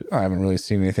Moto2. I haven't really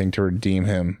seen anything to redeem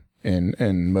him in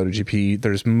MotoGP.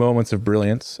 There's moments of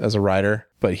brilliance as a rider,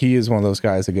 but he is one of those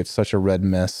guys that gets such a red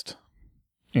mist,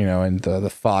 and the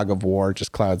fog of war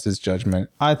just clouds his judgment.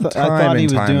 I thought he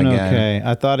was doing okay.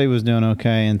 I thought he was doing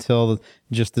okay until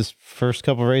just this first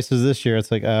couple races this year.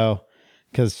 It's like, oh,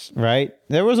 because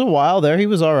there was a while there he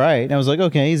was all right. And I was like,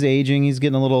 okay, he's aging. He's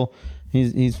getting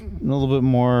he's a little bit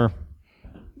more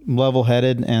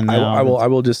level-headed. And I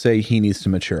will just say he needs to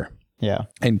mature. Yeah.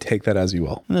 And take that as you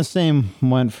will. And the same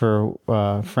went for,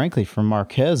 frankly, for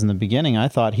Marquez in the beginning. I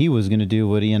thought he was going to do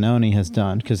what Iannone has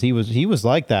done, because he was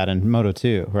like that in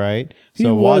Moto2, right?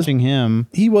 So watching him.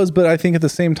 He was, but I think at the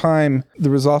same time,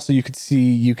 there was also, you could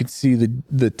see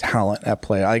the talent at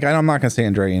play. Like, I'm not going to say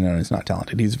Andrea Iannone is not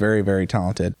talented. He's very, very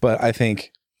talented. But I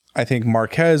think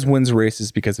Marquez wins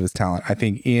races because of his talent. I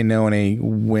think Iannone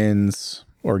wins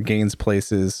or gains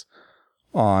places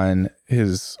on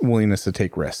his willingness to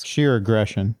take risks. Sheer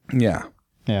aggression. Yeah.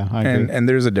 Yeah, I agree. And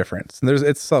there's a difference.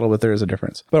 It's subtle, but there is a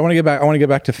difference. But I want to get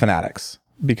back to Fanatics,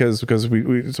 because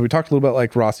we talked a little about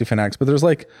like Rossi Fanatics, but there's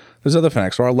other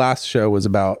Fanatics. So our last show was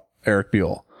about Eric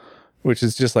Buell, which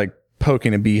is just like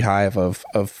poking a beehive of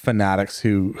fanatics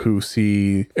who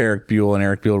see Eric Buell and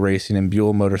Eric Buell Racing and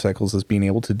Buell Motorcycles as being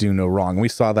able to do no wrong. We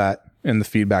saw that in the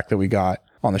feedback that we got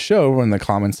on the show, in the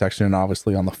comments section, and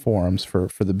obviously on the forums for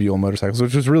the Buell Motorcycles,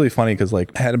 which was really funny, because like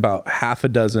I had about half a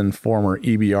dozen former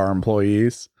EBR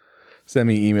employees send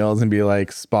me emails and be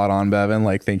like, spot on, Bevan,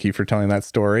 like, thank you for telling that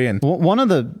story. And one of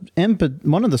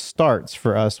the starts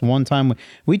for us, one time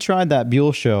we tried that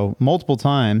Buell show multiple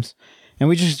times, and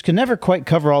we just could never quite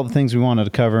cover all the things we wanted to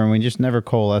cover, and we just never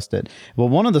coalesced it. Well,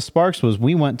 one of the sparks was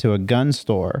we went to a gun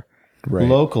store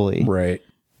locally. Right.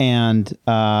 And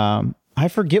I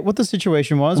forget what the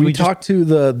situation was. We talked to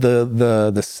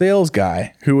the sales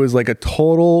guy, who was like a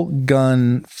total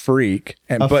gun freak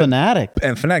and fanatic,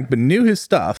 but knew his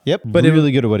stuff. Yep, but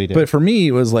really good at what he did. But for me,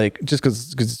 it was like, just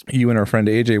because you and our friend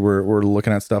AJ were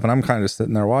looking at stuff, and I'm kind of just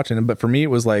sitting there watching it. But for me, it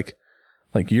was like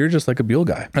you're just like a Buell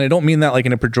guy, and I don't mean that like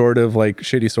in a pejorative, like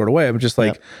shitty sort of way. I'm just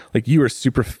like you were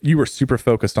super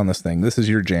focused on this thing. This is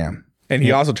your jam. And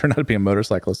he also turned out to be a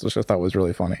motorcyclist, which I thought was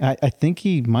really funny. I think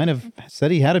he might have said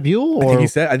he had a Buell. I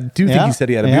do think he said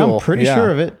he had a Buell. I'm pretty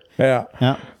sure of it.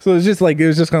 Yeah. So it was just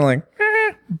kind of like,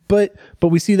 but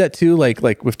we see that too, like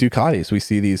with Ducatis, we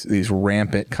see these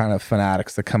rampant kind of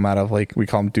fanatics that come out of, like, we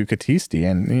call them Ducatisti.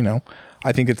 And,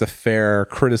 I think it's a fair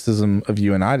criticism of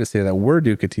you and I to say that we're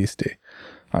Ducatisti.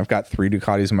 I've got 3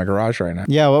 Ducatis in my garage right now.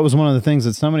 Yeah. What was one of the things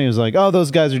that somebody was like, oh,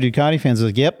 those guys are Ducati fans? I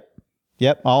was like,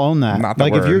 Yep, I'll own that. Not the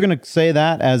like word. If you're going to say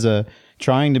that as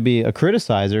trying to be a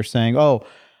criticizer, saying, oh,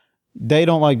 they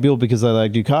don't like Buell because they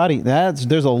like Ducati,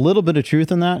 there's a little bit of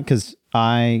truth in that, because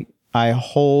I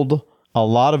hold a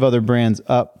lot of other brands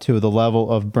up to the level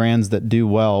of brands that do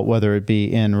well, whether it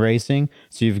be in racing.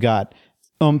 So you've got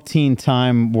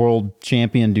umpteen-time world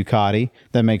champion Ducati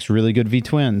that makes really good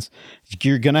V-twins.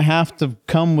 You're going to have to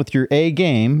come with your A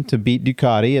game to beat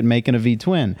Ducati at making a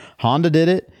V-twin. Honda did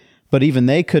it. But even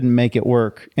they couldn't make it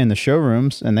work in the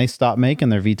showrooms, and they stopped making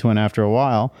their V-twin after a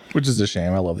while. Which is a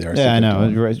shame. I love the RC. Yeah, I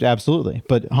know. Absolutely.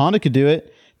 But Honda could do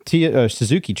it.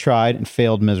 Suzuki tried and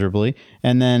failed miserably.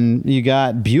 And then you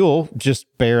got Buell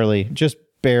just barely.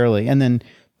 And then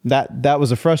that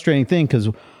was a frustrating thing, because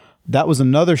that was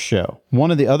another show. One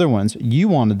of the other ones you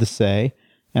wanted to say,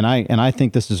 and I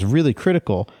think this is really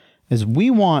critical, is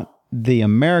we want the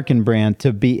American brand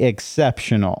to be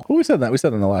exceptional. Well, we said that. We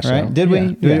said in the last show. Did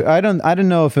we? Yeah. I don't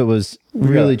know if it was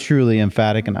really truly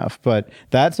emphatic enough, but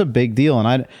that's a big deal.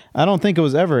 And I don't think it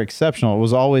was ever exceptional. It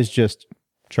was always just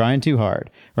trying too hard,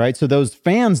 right? So those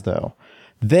fans, though,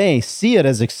 they see it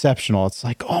as exceptional. It's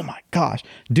like, oh my gosh,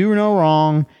 do no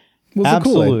wrong. Well,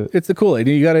 absolute. It's the Kool-Aid.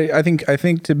 You got to. I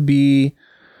think to be,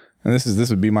 and this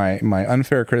would be my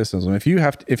unfair criticism. If you're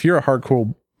a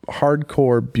hardcore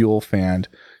hardcore Buell fan,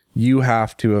 you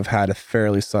have to have had a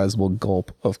fairly sizable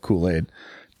gulp of Kool-Aid,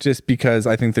 just because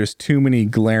I think there's too many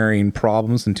glaring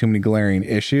problems and too many glaring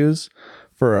issues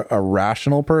for a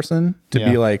rational person to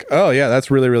be like, oh yeah, that's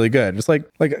really, really good. Just like,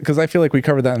 cause I feel like we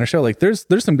covered that in a show. Like there's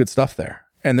some good stuff there.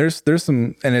 And there's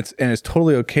some, and it's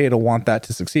totally okay to want that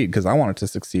to succeed, because I want it to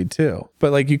succeed too.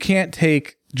 But like, you can't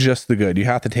take just the good. You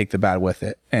have to take the bad with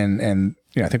it. And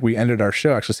I think we ended our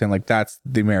show actually saying like, that's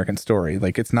the American story.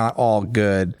 Like, it's not all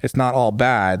good. It's not all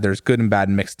bad. There's good and bad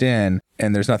mixed in,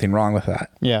 and there's nothing wrong with that.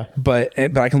 Yeah. But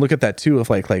I can look at that too, of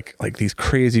like these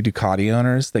crazy Ducati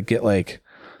owners that get like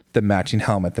the matching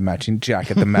helmet, the matching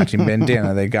jacket, the matching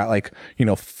bandana. They got like,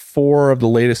 4 of the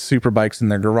latest super bikes in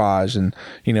their garage, and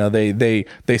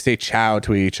they say ciao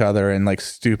to each other and like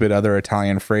stupid other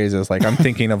Italian phrases. Like, I'm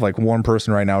thinking of like one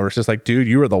person right now where it's just like, dude,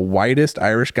 you are the whitest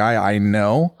Irish guy I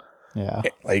know. Yeah.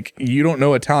 Like, you don't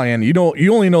know Italian. You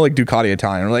only know like Ducati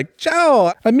Italian. We're like,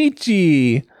 ciao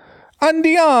amici,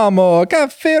 andiamo,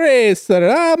 caffè racer,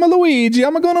 I'm Luigi,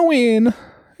 I'm gonna win.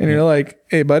 And you're like,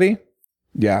 hey buddy,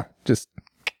 yeah, just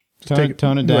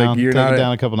Tone it down. Like, you're Take not it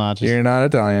down a couple notches. You're not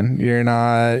Italian. You're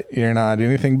not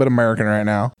anything but American right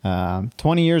now.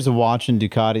 20 years of watching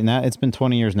Ducati, and it's been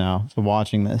 20 years now of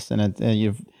watching this, and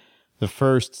the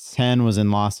first 10 was in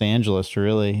Los Angeles,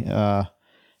 really.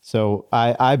 So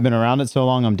I've been around it so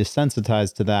long, I'm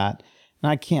desensitized to that, and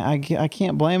I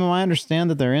can't blame them. I understand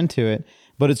that they're into it,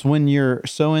 but it's when you're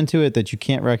so into it that you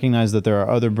can't recognize that there are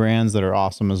other brands that are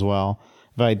awesome as well.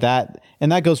 Like that, and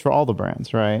that goes for all the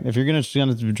brands, right? If you're gonna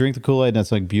drink the Kool-Aid,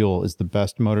 that's like Buell is the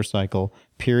best motorcycle,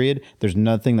 period. There's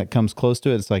nothing that comes close to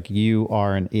it. It's like, you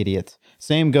are an idiot.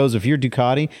 Same goes if you're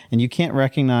Ducati and you can't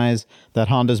recognize that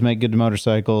Hondas make good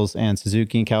motorcycles and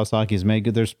Suzuki and Kawasaki's make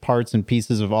good. There's parts and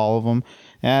pieces of all of them.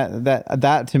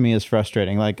 That to me is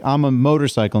frustrating. Like, I'm a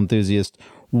motorcycle enthusiast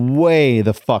way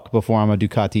the fuck before I'm a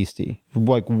Ducatisti,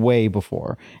 like way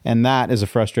before, and that is a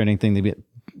frustrating thing to be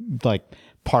like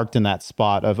parked in that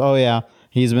spot of, oh yeah,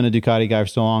 he's been a Ducati guy for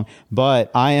so long,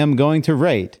 but I am going to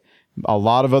rate a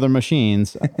lot of other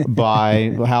machines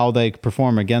by how they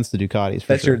perform against the Ducatis.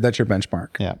 That's your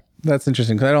benchmark. Yeah, that's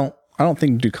interesting, because I don't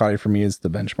think Ducati for me is the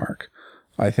benchmark.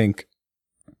 I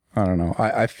don't know.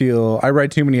 I feel I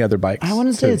ride too many other bikes. I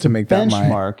wouldn't say it's to make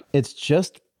benchmark. That it's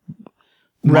just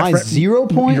my 0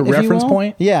 point. Your reference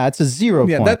point. Yeah, it's a 0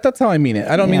 point. Yeah, that's how I mean it.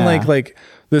 I don't mean like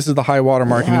this is the high water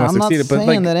mark and you want to succeed. But I'm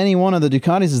not saying that any one of the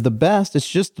Ducatis is the best. It's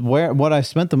just what I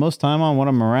spent the most time on, what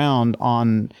I'm around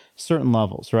on certain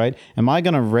levels, right? Am I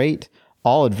going to rate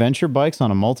all adventure bikes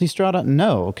on a Multistrada?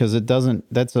 No, because it doesn't.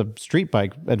 That's a street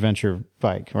bike adventure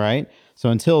bike, right? So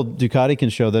until Ducati can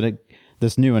show that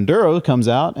this new Enduro comes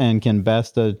out and can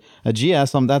best a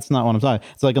GS, that's not what I'm talking.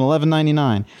 It's like an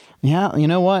 1199. Yeah, you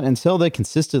know what? Until they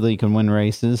consistently can win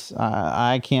races,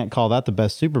 I can't call that the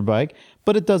best super bike,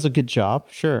 but it does a good job,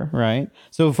 sure, right?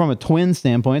 So from a twin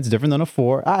standpoint, it's different than a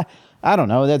 4. I don't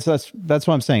know. That's what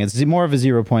I'm saying. It's more of a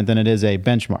 0 point than it is a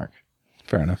benchmark.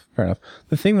 Fair enough.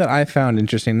 The thing that I found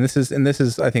interesting, this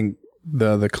is I think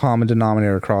the common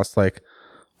denominator across like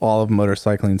all of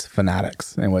motorcycling's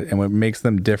fanatics, and what makes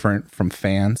them different from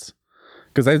fans,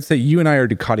 because I'd say you and I are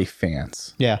Ducati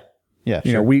fans. Yeah, sure.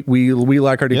 You know, we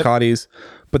like our Ducatis,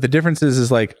 but the difference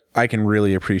is like, I can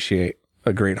really appreciate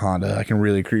a great Honda. I can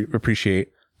really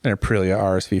appreciate an Aprilia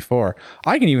RSV4.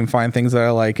 I can even find things that I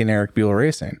like in Eric Buell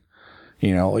Racing.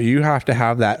 You know, you have to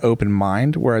have that open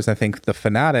mind. Whereas I think the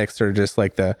fanatics are just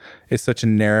like it's such a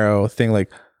narrow thing.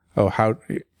 Like, oh, how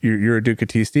you're a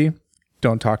Ducatisti?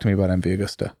 Don't talk to me about MV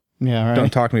Agusta. Yeah, right.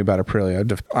 Don't talk to me about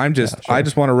Aprilia. I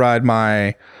just want to ride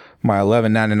my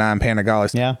 1199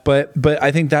 Panigales. Yeah. But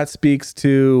I think that speaks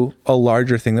to a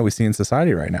larger thing that we see in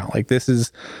society right now. Like, this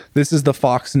is the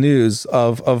Fox News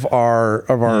of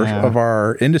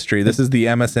our industry. This is the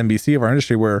MSNBC of our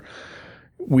industry, where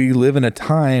we live in a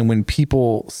time when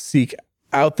people seek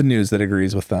out the news that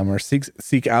agrees with them, or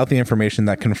seek out the information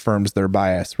that confirms their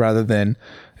bias, rather than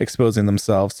exposing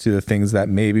themselves to the things that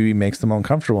maybe makes them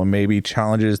uncomfortable and maybe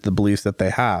challenges the beliefs that they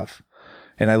have.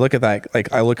 And I look at that,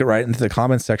 like I look at right into the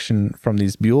comments section from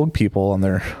these Buell people on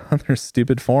their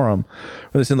stupid forum,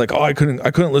 where they're saying like, oh, I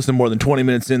couldn't listen more than 20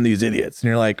 minutes in, these idiots. And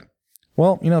you're like,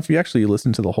 well, you know, if you actually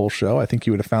listened to the whole show, I think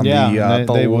you would have found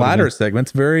the latter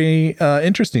segments very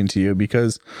interesting to you,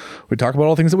 because we talk about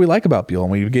all the things that we like about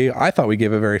Buell, and I thought we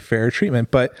gave a very fair treatment.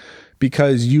 But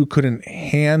because you couldn't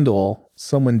handle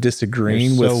someone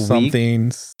disagreeing with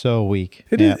something, so weak.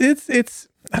 It's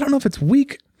I don't know if it's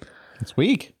weak. It's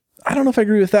weak. I don't know if I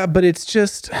agree with that, but it's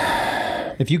just,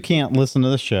 if you can't listen to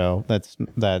the show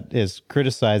that is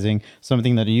criticizing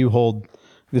something that you hold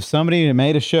if somebody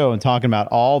made a show and talking about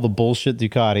all the bullshit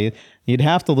Ducati, you'd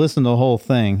have to listen to the whole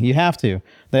thing. You have to.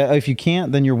 If you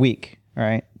can't, then you're weak. All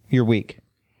right, you're weak.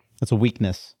 That's a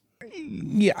weakness.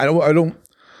 Yeah, I don't.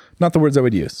 Not the words I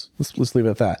would use. Let's leave it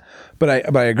at that. But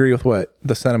I agree with what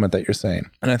the sentiment that you're saying,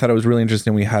 and I thought it was really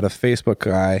interesting. We had a Facebook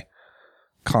guy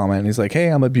comment, and he's like, "Hey,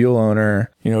 I'm a Buell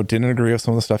owner. Didn't agree with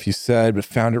some of the stuff you said, but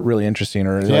found it really interesting."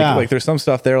 Or like there's some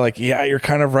stuff there, like, yeah, you're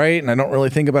kind of right, and I don't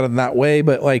really think about it in that way.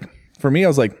 But like for me, I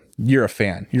was like, you're a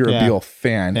fan. You're a Buell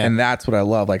fan, and that's what I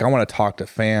love. Like I want to talk to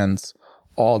fans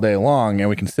all day long, and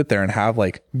we can sit there and have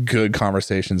like good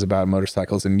conversations about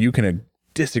motorcycles, and you can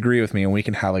disagree with me, and we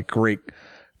can have like great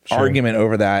argument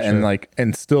over that,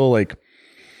 and still like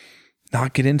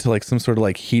not get into like some sort of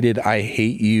like heated I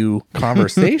hate you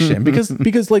conversation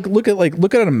because like look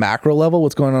at a macro level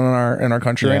what's going on in our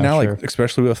country right now, like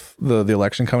especially with the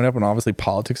election coming up, and obviously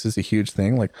politics is a huge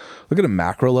thing. Like look at a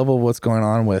macro level of what's going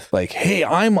on with like, hey,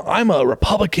 I'm a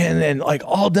Republican and like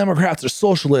all Democrats are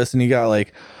socialists, and you got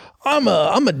like I'm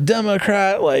a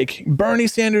Democrat, like Bernie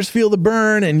Sanders feel the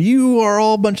burn, and you are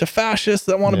all a bunch of fascists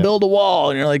that want to build a wall.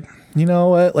 And you're like, you know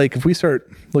what? Like if we start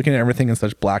looking at everything in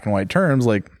such black and white terms,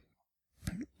 like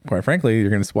quite frankly, you're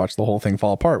going to watch the whole thing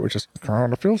fall apart, which is kind of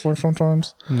what it feels like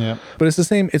sometimes. Yeah. But it's the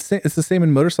same. It's the same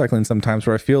in motorcycling sometimes,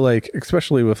 where I feel like,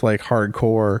 especially with like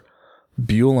hardcore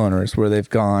Buell owners, where they've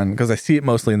gone, because I see it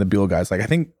mostly in the Buell guys. Like I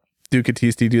think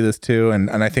Ducatisti do this too, and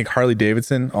I think Harley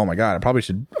Davidson. Oh my god, I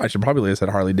should probably have said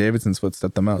Harley Davidson's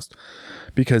footstep the most,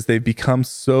 because they've become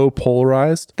so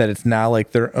polarized that it's now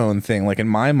like their own thing. Like in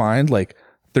my mind, like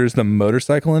there's the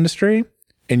motorcycle industry,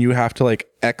 and you have to like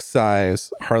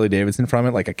excise Harley Davidson from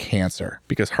it like a cancer,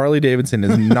 because Harley Davidson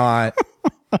is not.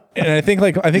 And I think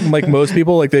most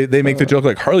people, like they make the joke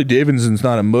like Harley Davidson's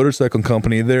not a motorcycle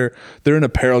company. They're an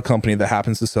apparel company that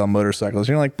happens to sell motorcycles.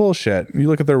 And you're like, bullshit. You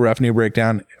look at their revenue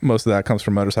breakdown, most of that comes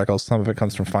from motorcycles. Some of it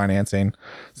comes from financing.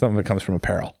 Some of it comes from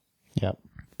apparel. Yep.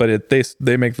 But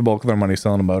they make the bulk of their money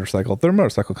selling a motorcycle. They're a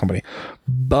motorcycle company.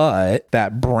 But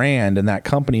that brand and that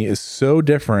company is so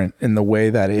different in the way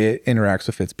that it interacts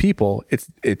with its people.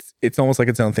 It's almost like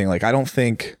its own thing. Like I don't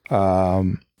think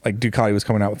like Ducati was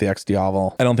coming out with the X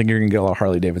Diavel. I don't think you're going to get a lot of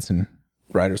Harley Davidson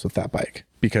riders with that bike,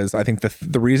 because I think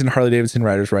the reason Harley Davidson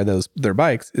riders ride their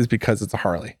bikes is because it's a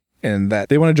Harley, and that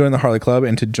they want to join the Harley Club.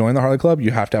 And to join the Harley Club, you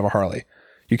have to have a Harley.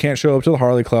 You can't show up to the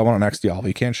Harley Club on an X Diavel.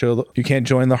 You can't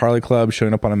join the Harley Club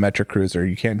showing up on a Metric Cruiser.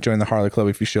 You can't join the Harley Club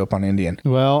if you show up on Indian.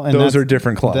 Well, and those are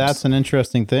different clubs. That's an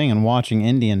interesting thing, and watching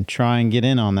Indian try and get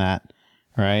in on that.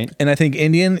 Right. And I think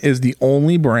Indian is the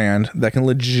only brand that can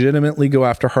legitimately go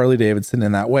after Harley Davidson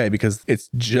in that way, because it's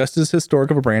just as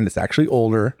historic of a brand. It's actually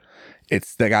older.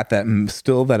 They got that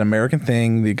American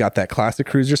thing. They got that classic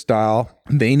cruiser style.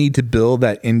 They need to build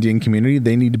that Indian community.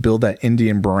 They need to build that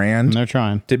Indian brand. And they're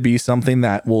trying to be something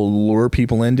that will lure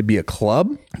people in to be a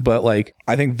club. But like,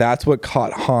 I think that's what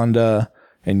caught Honda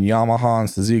and Yamaha and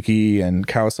Suzuki and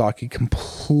Kawasaki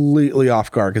completely off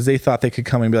guard, because they thought they could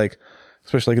come and be like,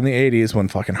 especially like in the 80s when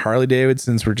fucking Harley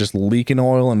Davidsons were just leaking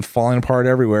oil and falling apart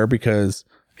everywhere because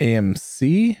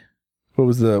AMC?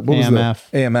 AMF.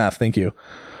 AMF, thank you.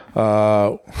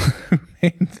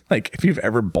 Like if you've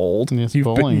ever bowled, you've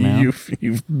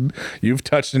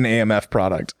touched an AMF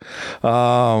product.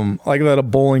 Like that a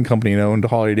bowling company owned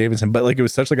Harley Davidson, but like it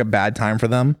was such like a bad time for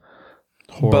them.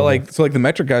 Horrible. But like, so like the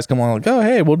metric guys come along like, oh,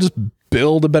 hey, we'll just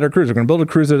build a better cruiser. We're going to build a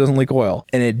cruiser that doesn't leak oil.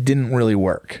 And it didn't really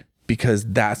work, because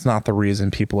that's not the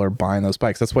reason people are buying those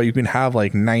bikes. That's why you can have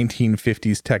like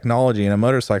 1950s technology in a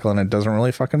motorcycle and it doesn't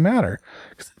really fucking matter,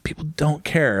 because people don't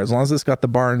care. As long as it's got the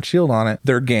bar and shield on it,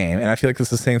 they're game. And I feel like it's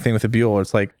the same thing with the Buell.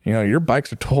 It's like, your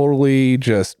bikes are totally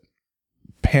just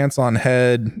pants on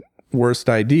head, worst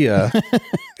idea.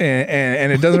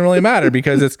 and it doesn't really matter,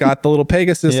 because it's got the little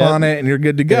Pegasus on it and you're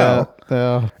good to go.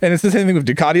 Yeah. And it's the same thing with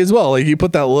Ducati as well. Like you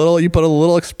put a little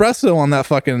espresso on that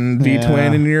fucking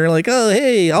V-twin and you're like, oh,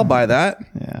 hey, I'll buy that.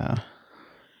 Yeah.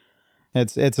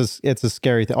 It's a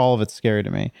scary thing. All of it's scary to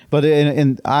me. But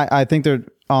I think they're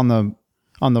on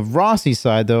the Rossi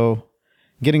side though,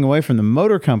 getting away from the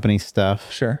motor company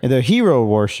stuff. Sure. The hero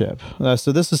worship.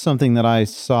 So this is something that I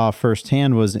saw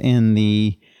firsthand, was in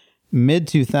the mid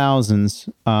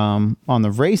 2000s, on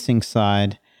the racing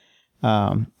side.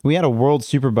 We had a World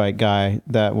Superbike guy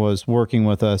that was working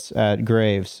with us at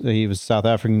Graves. He was a South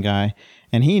African guy,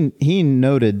 and he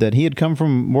noted that he had come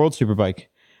from World Superbike,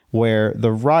 where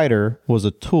the rider was a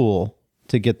tool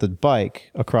to get the bike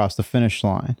across the finish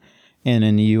line. And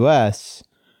in the US,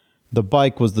 the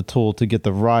bike was the tool to get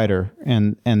the rider,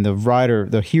 and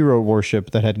the hero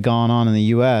worship that had gone on in the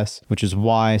US, which is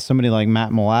why somebody like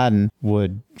Matt Mladen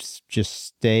would just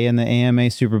stay in the AMA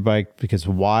Superbike, because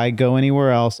why go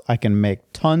anywhere else? I can make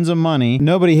tons of money.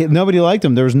 Nobody liked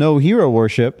him. There was no hero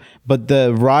worship, but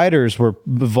the riders were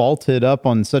vaulted up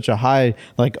on such a high,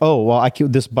 like, oh, well,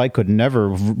 this bike could never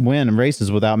win races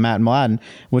without Matt Mladen,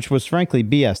 which was frankly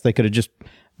BS. They could have just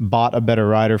bought a better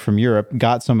rider from Europe,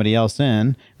 got somebody else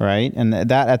in, right? And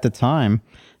that at the time,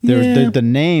 the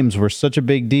names were such a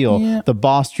big deal. Yeah. The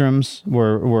Bostroms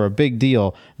were a big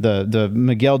deal. The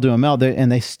Miguel Duhamel,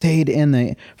 and they stayed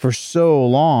for so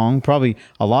long, probably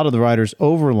a lot of the riders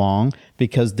over long,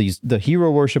 because the hero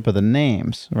worship of the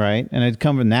names, right? And it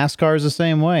come with NASCAR is the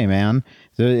same way, man.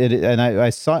 I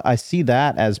see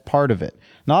that as part of it,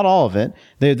 not all of it.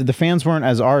 The fans weren't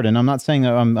as ardent. I'm not saying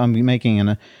that I'm making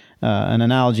an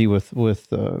analogy with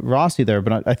Rossi there,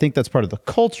 but I think that's part of the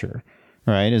culture,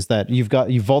 right? Is that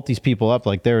you vault these people up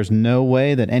like there is no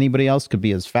way that anybody else could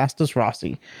be as fast as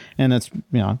Rossi, and it's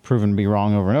proven to be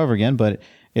wrong over and over again. But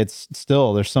it's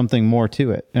still, there's something more to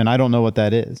it, and I don't know what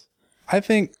that is. I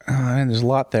think and there's a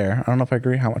lot there. I don't know if I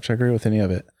agree how much I agree with any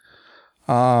of it.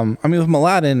 I mean, with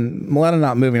Mladen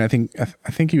not moving, I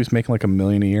think he was making like $1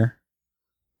 million a year.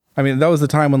 I mean, that was the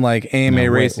time when like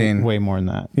AMA racing, way more than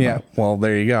that. Yeah. Well,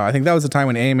 there you go. I think that was the time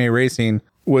when AMA racing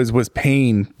was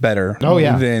paying better. Oh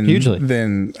yeah, hugely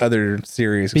than other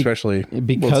series, especially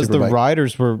because the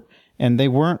riders they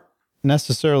weren't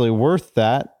necessarily worth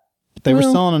that. But they were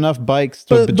selling enough bikes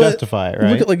to justify it,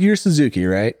 right? Look at like your Suzuki,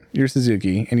 right? Your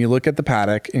Suzuki, and you look at the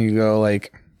paddock and you go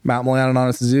like, Matt Mladen on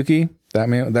a Suzuki,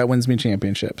 that wins me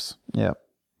championships. Yeah.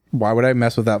 Why would I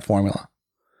mess with that formula?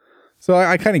 So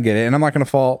I kind of get it, and I'm not going to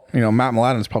fault, Matt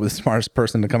Mladen is probably the smartest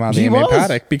person to come out of the AMA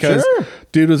paddock, because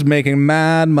dude was making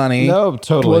mad money. No,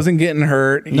 totally. Wasn't getting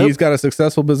hurt. Nope. He's got a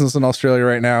successful business in Australia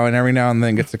right now, and every now and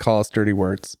then gets to call us dirty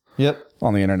words. Yep.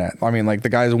 On the internet. I mean, like the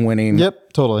guy's winning.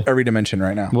 Yep, totally. Every dimension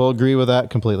right now. We'll agree with that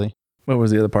completely. What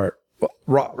was the other part? Well,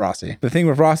 Rossi. The thing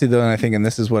with Rossi, though, and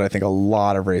this is what I think a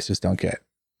lot of racers don't get,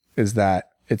 is that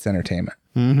it's entertainment.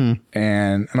 Mm-hmm.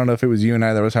 And I don't know if it was you and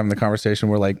I that was having the conversation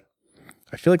where like,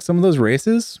 I feel like some of those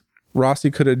races,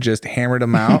 Rossi could have just hammered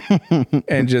them out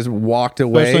and just walked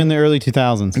away. Especially in the early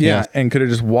 2000s. Yeah, and could have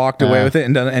just walked away with it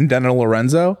and done a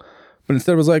Lorenzo. But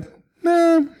instead it was like,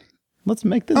 nah, let's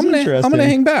make this interesting. I'm going to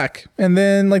hang back. And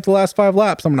then like the last 5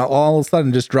 laps, I'm going to all of a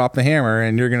sudden just drop the hammer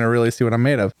and you're going to really see what I'm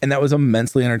made of. And that was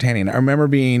immensely entertaining. I remember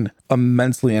being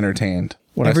immensely entertained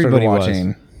when I started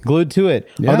watching. Glued to it.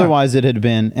 Yeah. Otherwise it had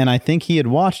been, and I think he had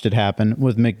watched it happen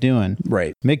with Mick Doohan.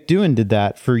 Right. Mick Doohan did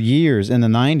that for years in the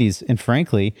 90s. And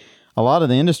frankly, a lot of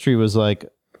the industry was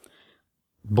like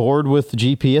bored with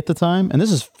GP at the time. And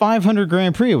this is 500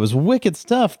 Grand Prix. It was wicked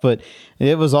stuff, but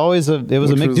it was always a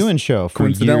Mick Doohan show. For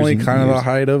coincidentally, years kind of the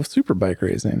height of superbike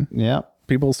racing. Yeah.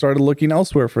 People started looking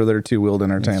elsewhere for their two-wheeled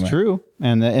entertainment. It's true.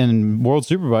 And World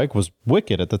Superbike was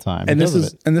wicked at the time. And this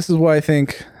is why I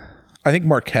think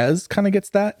Marquez kind of gets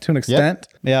that to an extent.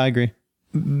 Yep. Yeah, I agree.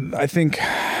 I think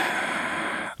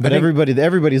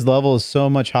everybody's level is so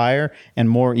much higher and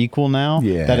more equal now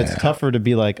that it's tougher to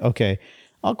be like, okay,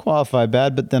 I'll qualify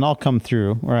bad, but then I'll come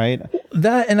through, right?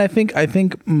 That, and I think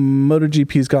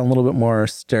MotoGP's gotten a little bit more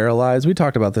sterilized. We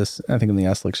talked about this, I think, in the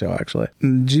Eslick show, actually.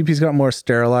 GP's gotten more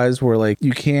sterilized where like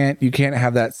you can't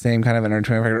have that same kind of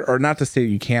entertainment factor, or not to say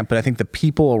you can't, but I think the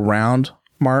people around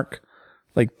Mark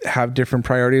like have different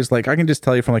priorities. Like I can just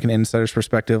tell you from like an insider's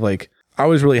perspective, like I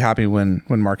was really happy when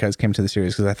Marquez came to the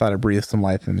series because I thought it breathed some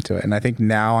life into it. And I think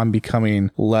now I'm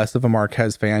becoming less of a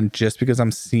Marquez fan just because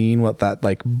I'm seeing what that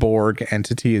like Borg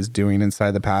entity is doing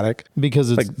inside the paddock.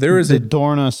 Because it's like there is a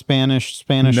Dorna Spanish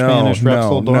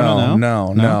Repsol Dorna.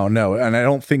 No. And I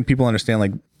don't think people understand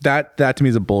like that to me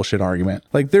is a bullshit argument.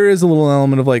 Like there is a little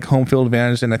element of like home field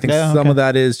advantage, and I think some of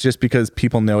that is just because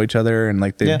people know each other and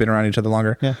like they've been around each other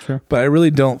longer. Yeah, sure. But I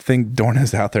really don't think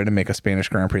Dorna's out there to make a Spanish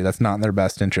Grand Prix. That's not in their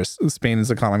best interest.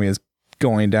 Spain's economy is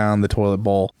going down the toilet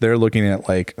bowl. They're looking at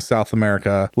like South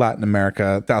America, Latin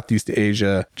America, Southeast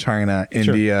Asia, China,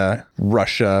 India,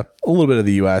 Russia, a little bit of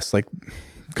the US. Like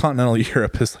continental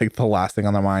Europe is like the last thing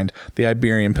on their mind. The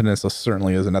Iberian Peninsula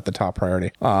certainly isn't at the top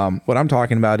priority. What I'm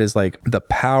talking about is like the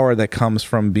power that comes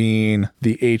from being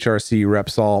the HRC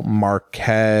Repsol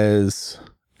Marquez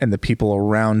and the people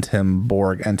around him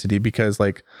Borg entity, because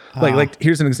like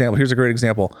here's an example. Here's a great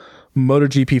example.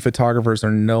 MotoGP photographers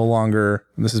are no longer,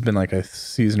 and this has been like a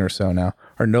season or so now,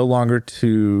 are no longer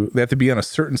they have to be on a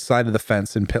certain side of the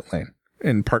fence in pit lane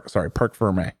in Parc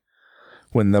Ferme.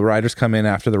 When the riders come in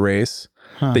after the race,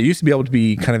 they used to be able to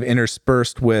be kind of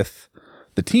interspersed with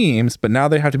the teams, but now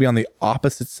they have to be on the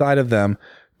opposite side of them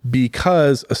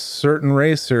because a certain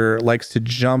racer likes to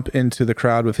jump into the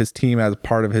crowd with his team as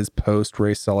part of his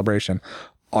post-race celebration.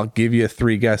 I'll give you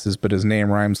 3 guesses, but his name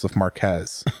rhymes with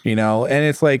Marquez, you know? And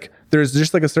it's like, there's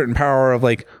just like a certain power of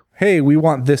like, hey, we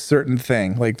want this certain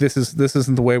thing. Like this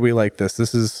isn't the way we like this.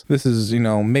 This is, you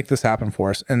know, make this happen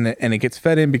for us. And it gets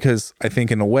fed in because I think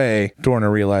in a way,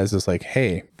 Dorna realizes like,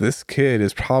 hey, this kid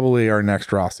is probably our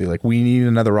next Rossi. Like we need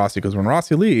another Rossi because when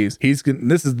Rossi leaves,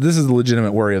 this is the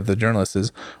legitimate worry of the journalists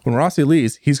is when Rossi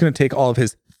leaves, he's going to take all of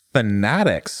his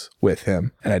fanatics with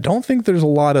him. And I don't think there's a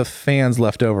lot of fans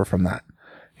left over from that.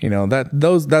 You know,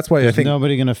 that's why There's I think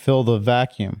nobody going to fill the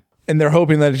vacuum. And they're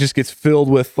hoping that it just gets filled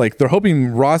with like, they're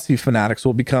hoping Rossi fanatics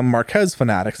will become Marquez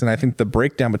fanatics. And I think the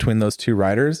breakdown between those 2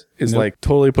 riders is like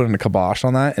totally putting a kibosh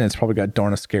on that. And it's probably got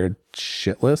Dorna scared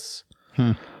shitless.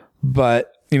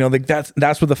 But, you know, like that's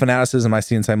what the fanaticism I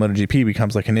see inside MotoGP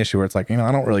becomes like an issue where it's like, you know,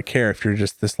 I don't really care if you're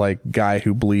just this like guy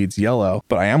who bleeds yellow.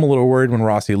 But I am a little worried when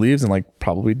Rossi leaves in like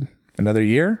probably another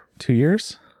year, 2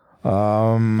 years.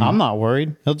 I'm not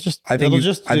worried. He'll just, I think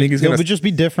it'll just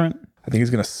be different. I think he's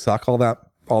going to suck all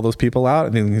those people out. I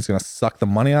think he's going to suck the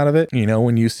money out of it. You know,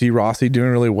 when you see Rossi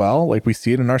doing really well, like we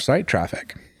see it in our site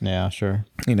traffic. Yeah, sure.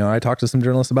 You know, I talked to some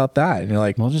journalists about that and you're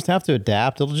like, we'll just have to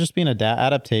adapt. It'll just be an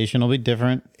adaptation. It'll be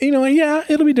different. You know, yeah,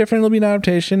 it'll be different. It'll be an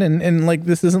adaptation. And like,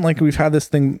 this isn't like we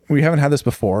haven't had this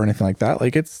before or anything like that.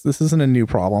 Like this isn't a new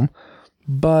problem,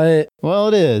 but. Well,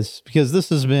 it is because this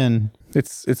has been.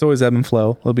 It's always ebb and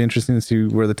flow. It'll be interesting to see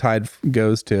where the tide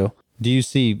goes to. Do you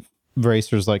see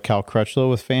racers like Cal Crutchlow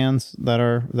with fans that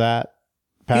are that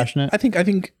passionate? Yeah, I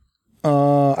think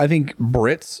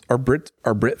Brits are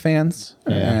Brit fans,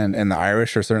 and the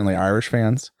Irish are certainly Irish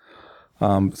fans.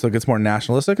 So it gets more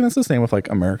nationalistic, and it's the same with like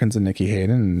Americans and Nikki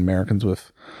Hayden, and Americans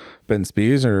with Ben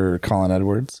Spies or Colin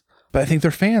Edwards. But I think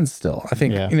they're fans still. I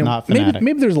think you know, not fanatic.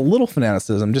 maybe there's a little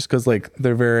fanaticism just because like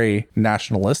they're very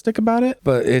nationalistic about it,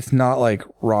 but it's not like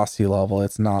Rossi level.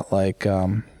 It's not like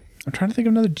I'm trying to think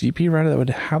of another GP rider that would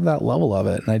have that level of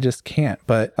it, and I just can't.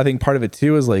 But I think part of it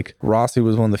too is like Rossi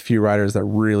was one of the few riders that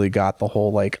really got the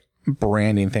whole like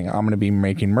branding thing. I'm going to be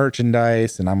making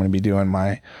merchandise and I'm going to be doing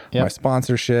my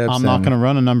sponsorships. I'm not going to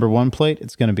run a number 1 plate.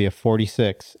 It's going to be a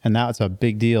 46, and that's a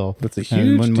big deal. That's a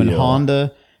huge deal. When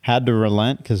Honda had to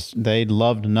relent because they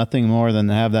loved nothing more than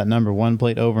to have that number 1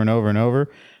 plate over and over and over.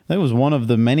 That was one of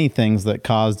the many things that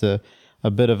caused a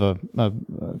bit of a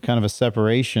kind of a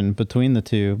separation between the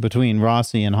two, between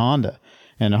Rossi and Honda.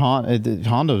 And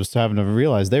Honda was having to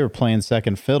realize they were playing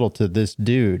second fiddle to this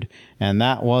dude, and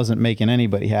that wasn't making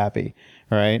anybody happy,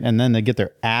 right? And then they get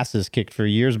their asses kicked for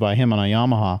years by him on a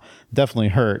Yamaha definitely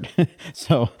hurt.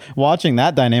 So watching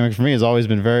that dynamic for me has always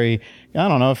been very, I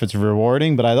don't know if it's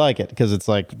rewarding, but I like it because it's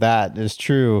like that is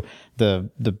true. The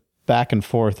back and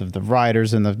forth of the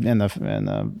riders and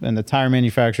the tire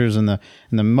manufacturers and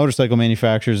the motorcycle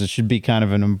manufacturers, it should be kind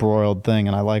of an embroiled thing,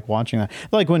 and I like watching that.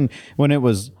 Like when it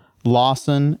was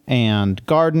Lawson and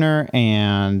Gardner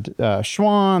and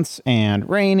Schwantz and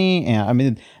Rainey, and I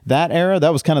mean that era,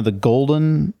 that was kind of the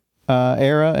golden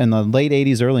era in the late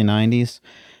 80s, early 90s,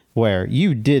 where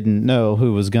you didn't know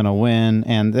who was going to win,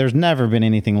 and there's never been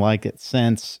anything like it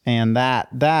since. And that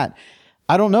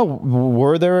I don't know,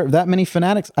 were there that many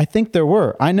fanatics? I think there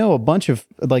were. I know a bunch of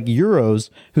like Euros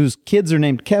whose kids are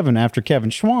named Kevin after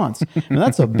Kevin Schwantz, and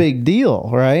that's a big deal,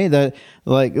 right? That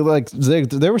like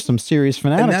there were some serious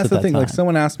fanatics. And that's the thing. Time. Like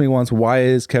someone asked me once, why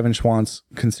is Kevin Schwantz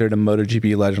considered a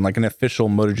MotoGP legend, like an official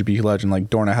MotoGP legend? Like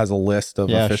Dorna has a list of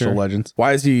official legends.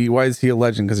 Why is he a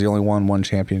legend? Because he only won 1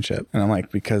 championship. And I'm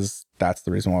like, because that's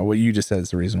the reason why. What you just said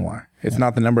is the reason why. It's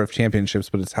not the number of championships,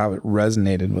 but it's how it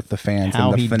resonated with the fans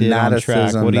how and the he did on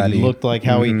track, what he looked like,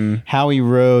 how he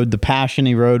rode, the passion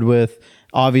he rode with,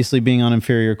 obviously being on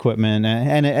inferior equipment,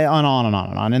 and on and on and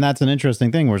on. And that's an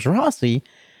interesting thing. Whereas Rossi,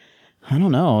 I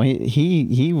don't know,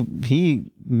 he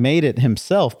made it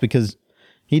himself because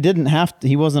he didn't have to,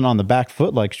 he wasn't on the back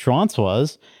foot like Schwantz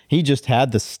was. He just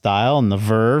had the style and the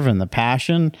verve and the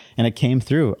passion, and it came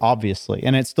through, obviously.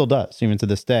 And it still does, even to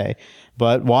this day.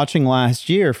 But watching last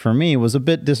year, for me, was a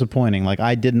bit disappointing. Like,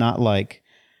 I did not like,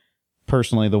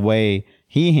 personally, the way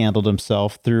he handled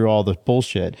himself through all the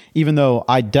bullshit. Even though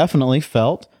I definitely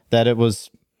felt that it was,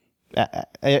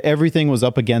 everything was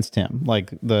up against him.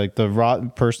 Like,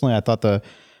 personally, I thought the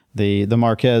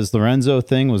Marquez Lorenzo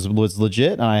thing was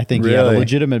legit, and I think he had a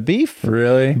legitimate beef.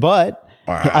 Really? But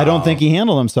I don't think he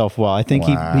handled himself well. I think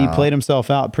he played himself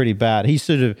out pretty bad. He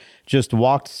should have just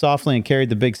walked softly and carried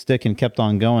the big stick and kept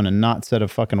on going and not said a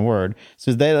fucking word.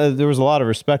 So there was a lot of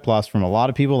respect lost from a lot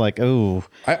of people. Like, oh,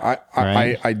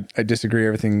 I disagree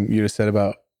everything you just said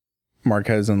about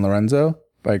Marquez and Lorenzo,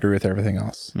 but I agree with everything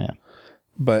else. Yeah.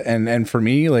 But and for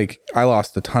me, like I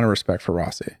lost a ton of respect for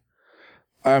Rossi.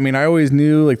 I mean, I always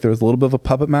knew like there was a little bit of a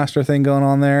puppet master thing going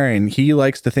on there, and he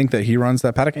likes to think that he runs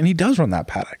that paddock, and he does run that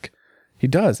paddock. He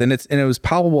does. And it was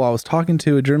palpable. I was talking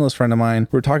to a journalist friend of mine.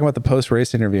 We were talking about the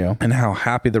post-race interview and how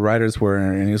happy the riders were.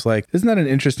 And he was like, isn't that an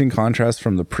interesting contrast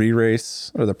from the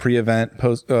pre-race or the pre-event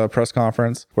post press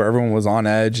conference where everyone was on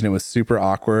edge and it was super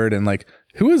awkward? And like,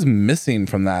 who is missing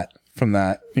from that,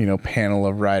 panel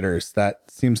of riders that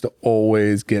seems to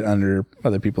always get under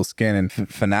other people's skin? And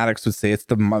fanatics would say it's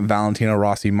the Valentino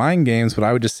Rossi mind games, but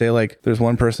I would just say like there's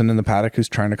one person in the paddock who's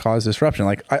trying to cause disruption.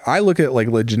 Like I look at like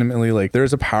legitimately like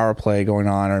there's a power play going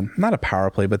on, or not a power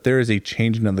play, but there is a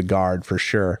changing of the guard for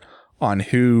sure on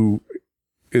who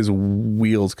is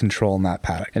wheels control in that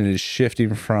paddock, and it is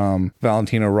shifting from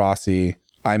Valentino Rossi,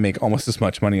 I make almost as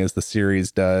much money as the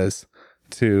series does,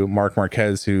 to Marc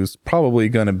Marquez, who's probably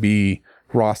going to be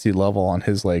Rossi level on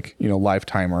his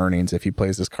lifetime earnings if he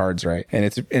plays his cards right. And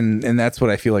it's and that's what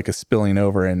I feel like is spilling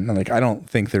over. And like I don't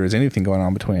think there is anything going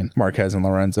on between Marquez and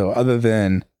Lorenzo other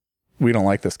than we don't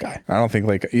like this guy. I don't think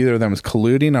like either of them is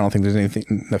colluding. I don't think there's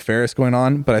anything nefarious going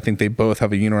on, but I think they both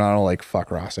have a unilateral like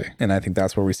fuck Rossi. And I think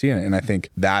that's where we see it. And I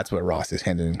think that's what Rossi's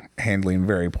handling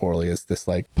very poorly, is this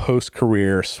like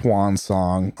post-career swan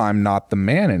song, I'm not the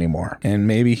man anymore. And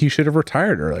maybe he should have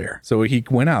retired earlier so he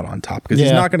went out on top, because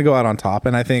he's not going to go out on top.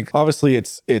 And I think obviously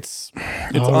it's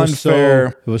unfair.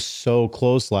 It was so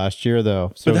close last year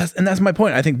though. So but that's my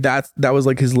point. I think that was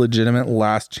like his legitimate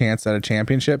last chance at a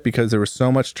championship, because there was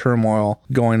so much turmoil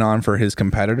going on for his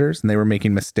competitors and they were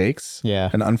making mistakes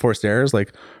and unforced errors.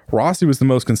 Like Rossi was the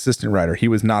most consistent rider. He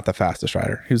was not the fastest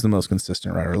rider. He was the most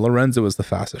consistent rider. Lorenzo was the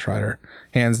fastest rider,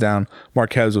 hands down.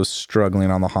 Marquez was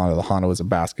struggling on the Honda. The Honda was a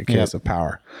basket case of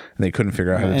power, and they couldn't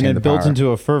figure out how to tame the power. And it builds into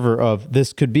a fervor of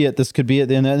this could be it, this could be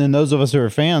it. And those of us who are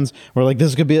fans were like,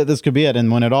 this could be it, this could be it. And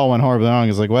when it all went horribly wrong,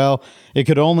 it's like, well, it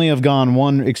could only have gone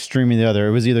one extreme or the other.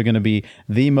 It was either going to be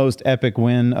the most epic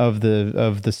win of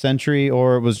the century,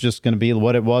 or it was just going to be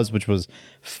what it was, which was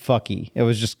fucky. It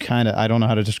was just kind of, I don't know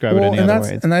how to describe it any other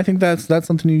way. And I think that's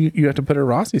something you have to put at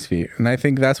Rossi's feet. And I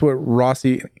think that's what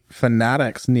Rossi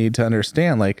fanatics need to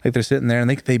understand. Like they're sitting there and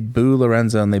they boo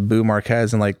Lorenzo and they boo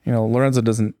Marquez, and Lorenzo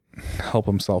doesn't help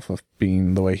himself of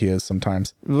being the way he is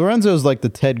sometimes. Lorenzo's like the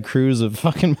Ted Cruz of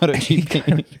fucking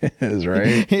MotoGP. It is,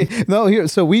 right?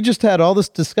 So we just had all this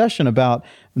discussion about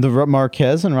the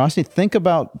Marquez and Rossi. Think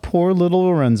about poor little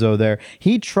Lorenzo there.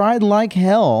 He tried like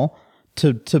hell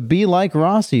to be like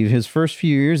Rossi his first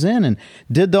few years in, and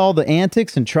did all the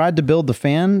antics and tried to build the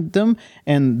fandom.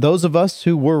 And those of us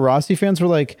who were Rossi fans were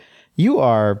like, you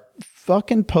are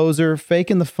fucking poser,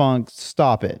 faking the funk.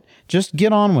 Stop it. Just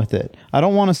get on with it. I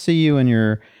don't want to see you in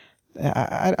your...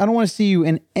 I don't want to see you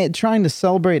in trying to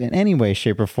celebrate in any way,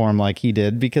 shape, or form like he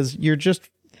did, because you're just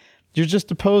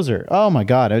a poser. Oh my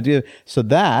God. I do. So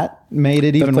that made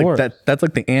it even worse. That's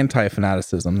like the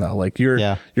anti-fanaticism though. Like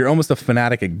you're almost a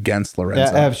fanatic against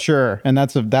Lorenzo. Yeah, sure. And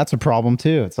that's a problem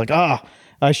too. It's like,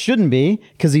 I shouldn't be,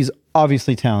 because he's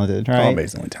obviously talented, right?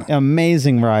 Amazingly talented.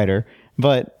 Amazing rider.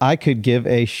 But I could give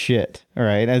a shit. All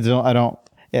right. I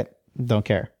don't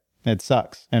care. It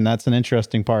sucks. And that's an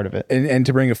interesting part of it. And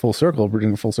to bring it full circle,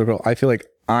 I feel like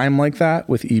I'm like that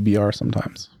with EBR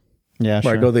sometimes. Yeah, where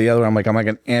sure. I go the other way. I'm like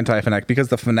an anti-fanatic, because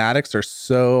the fanatics are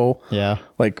so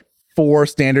like 4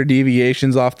 standard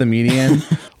deviations off the median.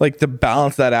 Like to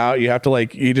balance that out, you have to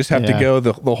you just have to go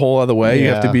the whole other way. You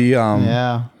have to be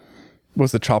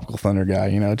what's the Tropical Thunder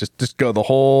guy? Just go the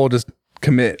whole, just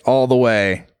commit all the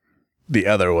way the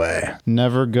other way.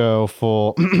 Never go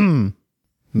full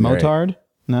motard. Right.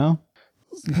 No.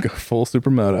 Go full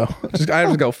supermoto. I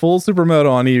just go full supermoto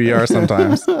on EBR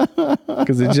sometimes,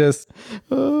 because it just.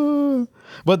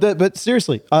 But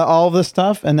seriously, all this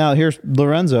stuff, and now here's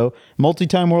Lorenzo,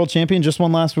 multi-time world champion, just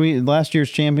won last year's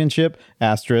championship.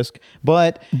 Asterisk,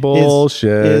 but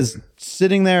bullshit is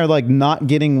sitting there like not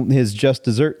getting his just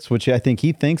desserts, which I think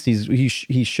he thinks he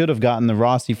should have gotten the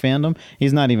Rossi fandom.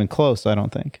 He's not even close. I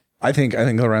don't think. I think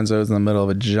Lorenzo is in the middle of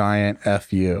a giant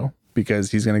FU,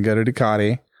 because he's going to go to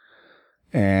Ducati.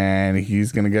 And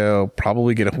he's going to go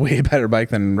probably get a way better bike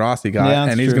than Rossi got.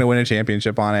 And he's going to win a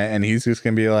championship on it. And he's just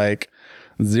going to be like,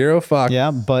 zero fuck.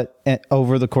 Yeah, but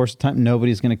over the course of time,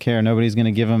 nobody's going to care. Nobody's going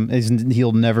to give him...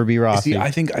 He'll never be Rossi. See, I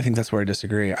think that's where I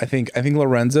disagree. I think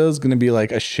Lorenzo's going to be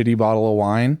like a shitty bottle of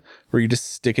wine where you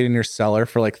just stick it in your cellar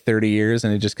for like 30 years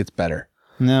and it just gets better.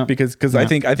 No, because I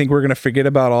think we're going to forget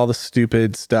about all the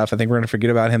stupid stuff. I think we're going to forget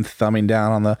about him thumbing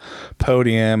down on the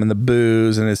podium and the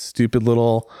booze and his stupid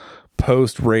little...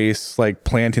 post-race, like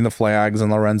planting the flags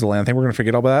in Lorenzo land. I think we're going to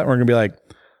forget all about that. We're going to be like,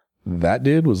 that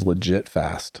dude was legit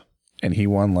fast. And he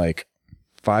won like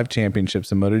 5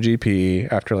 championships in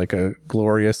MotoGP after like a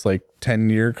glorious like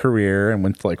 10-year career, and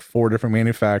went to like 4 different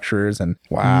manufacturers. And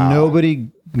wow,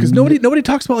 because nobody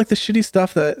talks about like the shitty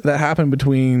stuff that happened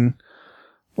between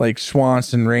like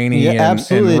Schwantz and Rainey. Yeah, and,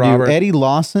 absolutely, and Robert. dude. Eddie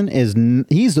Lawson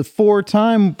he's a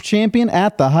 4-time champion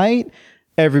at the height.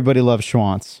 Everybody loves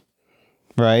Schwantz,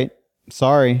 right?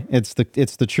 Sorry, it's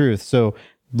the truth. So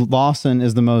Lawson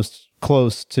is the most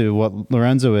close to what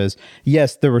Lorenzo is.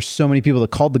 Yes, there were so many people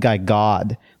that called the guy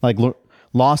God. Like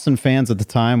Lawson fans at the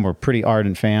time were pretty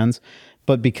ardent fans,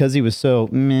 but because he was so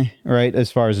meh, right,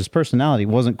 as far as his personality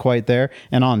wasn't quite there,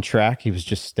 and on track he was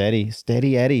just steady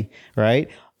Eddie, right?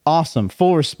 Awesome,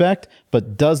 full respect,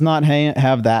 but does not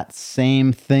have that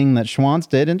same thing that Schwantz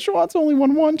did. And Schwantz only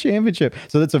won 1 championship.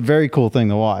 So that's a very cool thing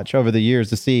to watch over the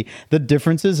years, to see the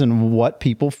differences in what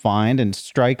people find and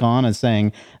strike on as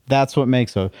saying that's what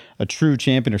makes a true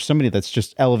champion, or somebody that's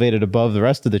just elevated above the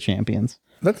rest of the champions.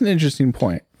 That's an interesting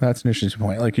point.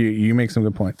 Like you make some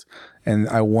good points. And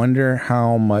I wonder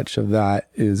how much of that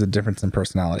is a difference in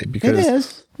personality,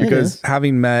 because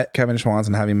having met Kevin Schwantz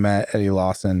and having met Eddie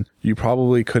Lawson, you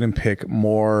probably couldn't pick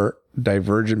more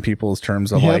divergent people's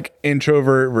terms of like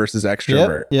introvert versus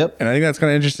extrovert. Yep. And I think that's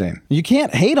kind of interesting. You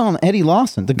can't hate on Eddie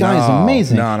Lawson. The guy is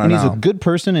amazing. And he's a good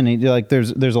person, and he like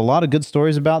there's a lot of good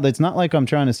stories about that. It's not like I'm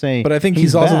trying to say, but I think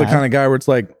he's also the kind of guy where it's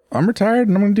like, I'm retired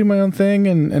and I'm going to do my own thing,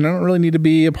 and I don't really need to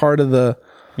be a part of the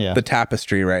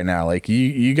tapestry right now. Like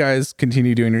you guys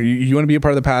continue doing you want to be a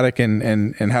part of the paddock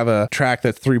and have a track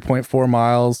that's 3.4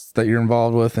 miles that you're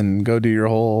involved with, and go do your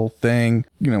whole thing.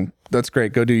 You know, that's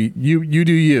great. Go do you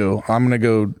do you. I'm going to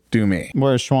go do me.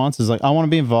 Whereas Schwantz is like, I want to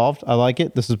be involved. I like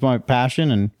it. This is my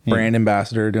passion. And brand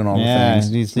ambassador, doing all the things.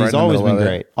 He's always been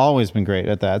great. Always been great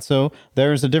at that. So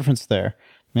there's a difference there.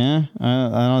 Yeah.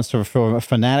 I know, so from a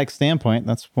fanatic standpoint,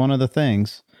 that's one of the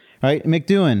things, right?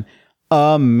 McDowan,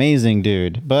 amazing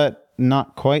dude, but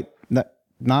not quite that.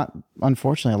 Not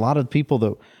unfortunately, a lot of people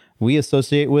that we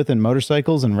associate with in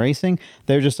motorcycles and racing,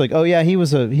 they're just like, oh yeah, he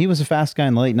was a fast guy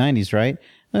in the late 90s, right?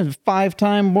 A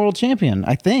 5-time world champion,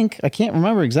 I think. I can't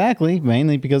remember exactly,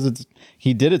 mainly because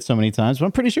he did it so many times, but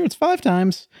I'm pretty sure it's 5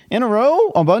 times in a row,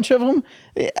 a bunch of them.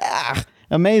 Yeah,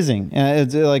 amazing.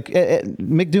 It's like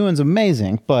McDowan's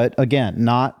amazing, but again,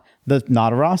 not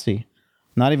a Rossi,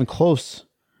 not even close.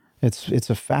 It's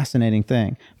a fascinating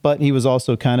thing. But he was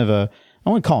also kind of I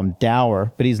wouldn't call him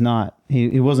dour, but he's not.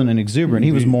 He wasn't an exuberant.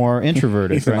 He was more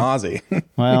introverted. He's an Aussie.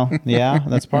 Well, yeah,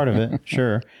 that's part of it,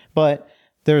 sure. But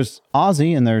there's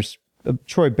Ozzy and there's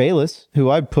Troy Bayliss, who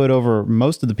I'd put over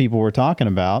most of the people we're talking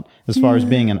about as far as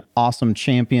being an awesome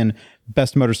champion,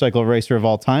 best motorcycle racer of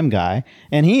all time guy.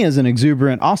 And he is an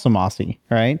exuberant, awesome Aussie,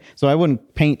 right? So I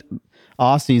wouldn't paint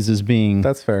Aussies as being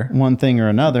that's fair one thing or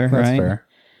another, that's right? Fair.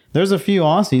 There's a few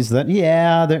Aussies that,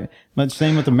 they're much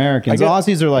same with Americans.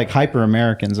 Aussies are like hyper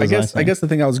Americans. I guess the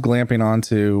thing I was glamping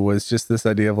onto was just this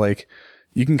idea of like,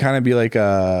 you can kind of be like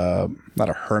not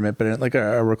a hermit, but like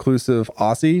a reclusive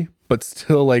Aussie, but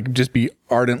still like just be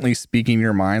ardently speaking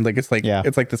your mind. Like it's like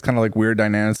this kind of like weird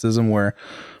dynamicism where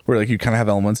like you kind of have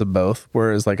elements of both.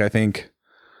 Whereas like I think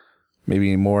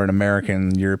maybe more an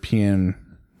American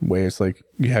European way, it's like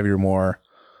you have your more,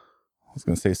 I was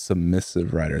going to say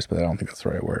submissive riders, but I don't think that's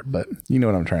the right word. But you know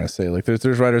what I'm trying to say. Like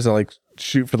there's riders that like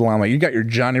shoot for the limelight. You got your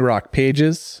Johnny Rock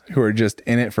Pages who are just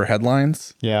in it for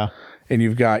headlines. Yeah. And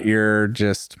you've got your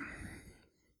just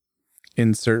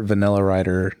insert vanilla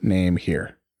rider name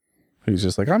here, who's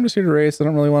just like, I'm just here to race. I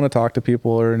don't really want to talk to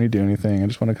people or do anything. I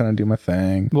just want to kind of do my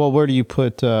thing. Well, where do you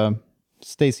put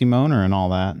Stacy Moner and all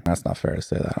that? That's not fair to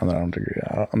say that. I don't agree.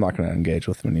 I'm not going to engage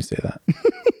with when you say that.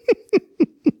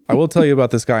 I will tell you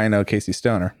about this guy I know, Casey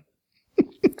Stoner,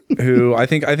 who I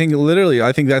think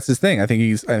that's his thing. I think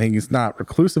he's not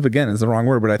reclusive, again, is the wrong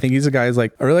word, but I think he's a guy who's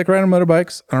like, I really like riding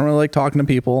motorbikes. I don't really like talking to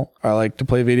people. I like to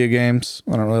play video games.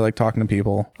 I don't really like talking to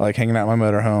people. I like hanging out in my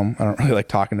motorhome. I don't really like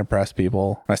talking to press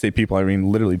people. When I say people, I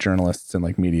mean literally journalists and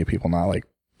like media people, not like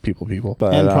people.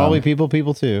 But, and probably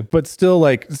people too. But still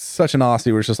like such an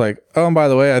Aussie where it's just like, oh, and by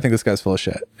the way, I think this guy's full of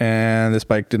shit. And this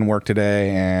bike didn't work today,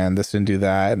 and this didn't do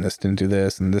that, and this didn't do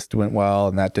this, and this went well,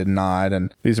 and that did not.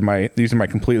 And these are my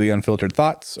completely unfiltered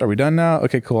thoughts. Are we done now?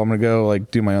 Okay, cool. I'm gonna go like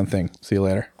do my own thing. See you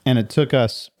later. And it took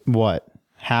us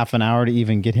half an hour to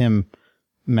even get him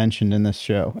mentioned in this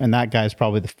show, and that guy's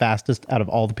probably the fastest out of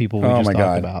all the people we just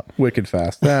talked about. Wicked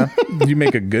fast. Yeah. You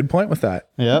make a good point with that.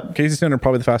 Yep. Casey Stoner,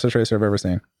 probably the fastest racer I've ever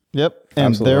seen. Yep. And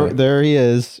absolutely. there he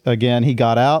is again. He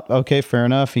got out. Okay, fair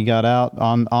enough. He got out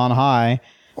on high.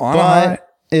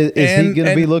 Is he going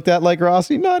to be looked at like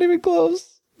Rossi? Not even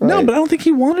close. No, but I don't think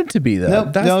he wanted to be though.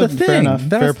 Nope, That's no, the fair thing. enough. Fair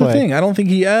That's the play. thing. I don't think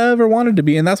he ever wanted to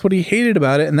be, and that's what he hated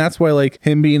about it. And that's why, like,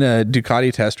 him being a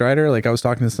Ducati test rider, like I was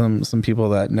talking to some people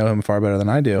that know him far better than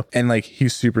I do, and like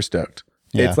he's super stoked.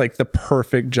 Yeah. It's like the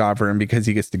perfect job for him because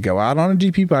he gets to go out on a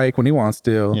GP bike when he wants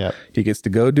to. Yep. He gets to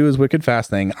go do his wicked fast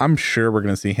thing. I'm sure we're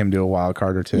going to see him do a wild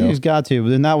card or two. He's got to.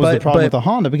 And that was the problem with the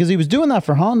Honda because he was doing that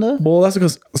for Honda. Well, that's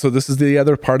because, so this is the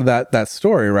other part of that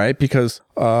story, right? Because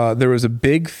there was a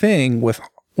big thing with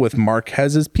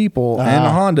Marquez's people and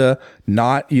Honda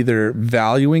not either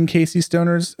valuing Casey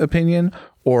Stoner's opinion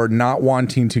or not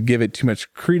wanting to give it too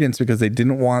much credence because they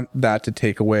didn't want that to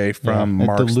take away from It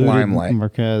Mark's diluted limelight.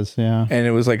 Marquez, yeah. And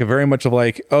it was like a very much of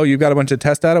like, oh, you've got a bunch of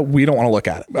test data. We don't want to look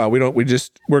at it.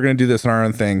 We're going to do this on our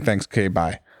own thing. Thanks. Okay,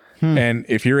 bye. And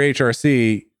if you're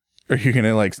HRC, are you going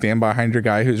to like stand behind your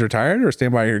guy who's retired or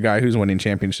stand by your guy who's winning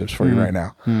championships for you right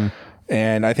now?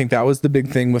 And I think that was the big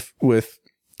thing with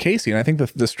Casey. And I think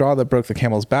the straw that broke the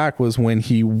camel's back was when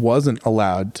he wasn't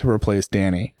allowed to replace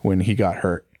Danny when he got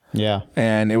hurt. Yeah.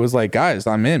 And it was like, guys,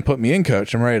 I'm in, put me in,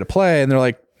 coach. I'm ready to play. And they're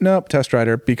like, nope, test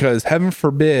rider, because heaven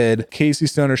forbid Casey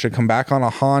Stoner should come back on a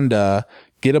Honda,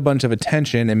 get a bunch of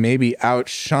attention and maybe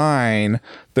outshine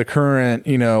the current,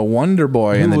 wonder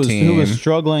boy in the team. Who was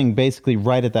struggling basically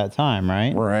right at that time,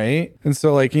 right? Right. And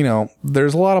so like,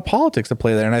 there's a lot of politics to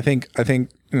play there. And I think,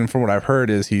 and from what I've heard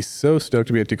is he's so stoked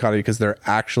to be at Ducati because they're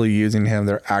actually using him.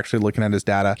 They're actually looking at his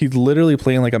data. He's literally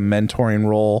playing like a mentoring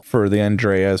role for the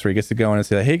Andreas where he gets to go in and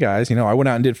say, hey guys, I went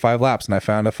out and did 5 laps and I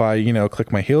found if I,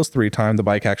 click my heels 3 times, the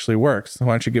bike actually works. So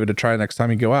why don't you give it a try next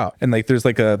time you go out? And like, there's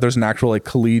an actual like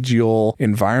collegial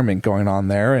environment going on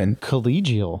there and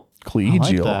collegial. I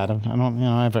like that. I don't,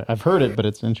 I've heard it, but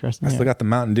it's interesting. I still got the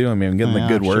Mountain Dew in me. I'm getting the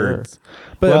good words.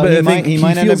 But I he think he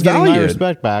might end up feels getting my valued.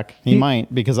 respect back. He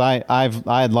might, because I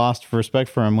had lost respect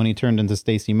for him when he turned into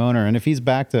Stacy Moner. And if he's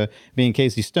back to being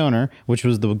Casey Stoner, which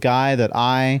was the guy that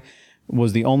I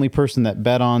was the only person that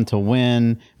bet on to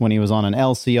win when he was on an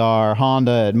LCR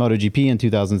Honda at MotoGP in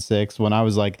 2006, when I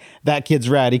was like, that kid's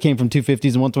rad. He came from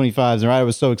 250s and 125s. And I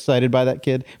was so excited by that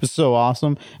kid. It was so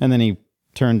awesome. And then he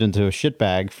turned into a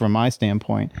shitbag from my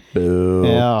standpoint. Boo.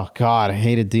 Yeah, oh God, I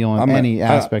hated dealing with any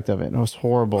aspect of it. It was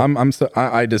horrible.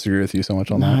 I disagree with you so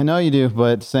much on that. I know you do,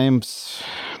 but same. It's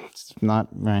not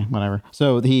right. Whatever.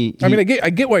 So I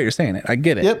get why you're saying it. I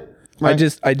get it. Yep.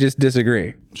 Right. I just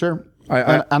disagree. Sure.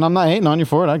 And I'm not hating on you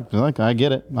for it. I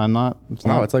get it. I'm not.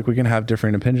 It's like we can have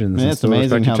different opinions. It's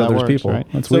amazing how that works. People. Right?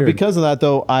 That's so weird. Because of that,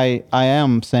 though, I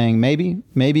am saying maybe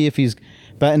if he's,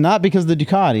 but not because of the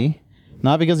Ducati.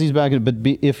 Not because he's back, but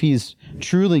if he's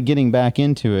truly getting back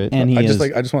into it, and I just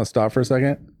want to stop for a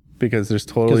second because there's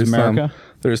totally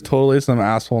some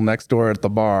asshole next door at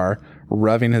the bar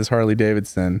revving his Harley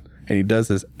Davidson, and he does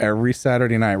this every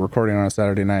Saturday night, recording on a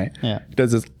Saturday night. Yeah, he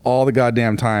does this all the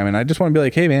goddamn time, and I just want to be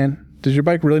like, hey man, does your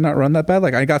bike really not run that bad?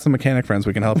 Like, I got some mechanic friends,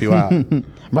 we can help you out.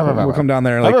 We'll come down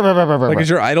there. Like, is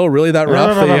your idle really that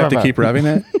rough that you have to keep revving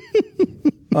it?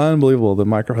 Unbelievable. The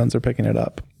microphones are picking it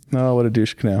up. Oh, what a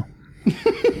douche canoe.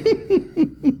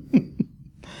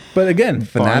 But again,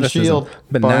 fanaticism.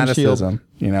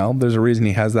 There's a reason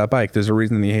he has that bike. There's a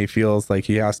reason he feels like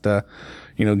he has to,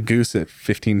 goose it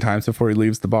 15 times before he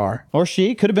leaves the bar. Or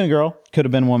she could have been a girl, could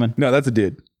have been a woman. No, that's a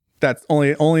dude. That's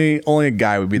only a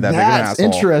guy would be that big of an asshole.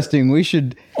 That's interesting. We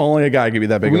should. Only a guy could be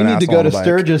that big of an asshole. We need to go to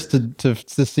Sturgis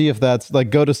to see if that's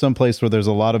like, go to some place where there's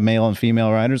a lot of male and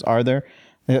female riders. Are there?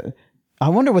 I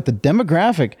wonder what the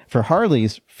demographic for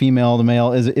Harley's female to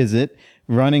male is. Is it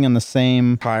running on the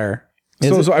same higher?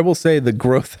 So I will say the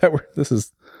growth that this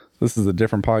is a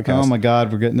different podcast. Oh my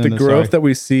God, we're getting into the growth that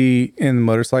we see in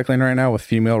motorcycling right now with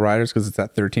female riders, because it's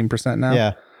at 13% now.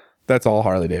 Yeah, that's all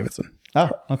Harley Davidson.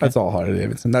 Oh, okay. That's all Harley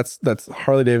Davidson. That's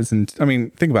Harley Davidson. I mean,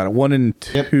 think about it. 1 in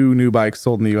 2 new bikes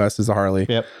sold in the U.S. is a Harley.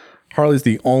 Yep. Harley's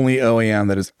the only OEM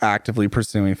that is actively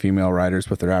pursuing female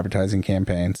riders with their advertising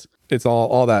campaigns. It's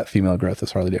all that female growth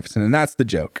is Harley Davidson, and that's the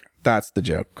joke. That's the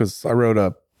joke, because I wrote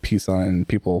a piece on it and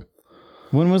people.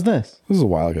 When was this? This was a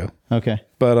while ago. Okay.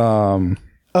 But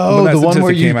the one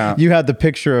where you had the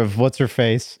picture of what's her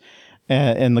face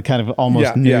and the kind of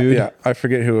almost nude. Yeah. I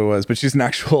forget who it was, but she's an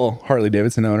actual Harley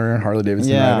Davidson owner and Harley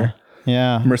Davidson rider.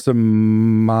 Yeah. Marissa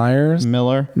Miller.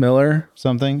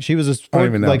 Something. She was a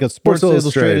Sports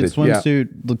Illustrated swimsuit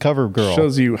the cover girl.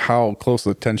 Shows you how close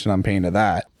attention I'm paying to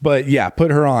that. But yeah,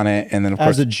 put her on it, and then of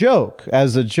course as a joke,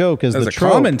 as the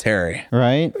trope, commentary,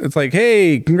 right? It's like,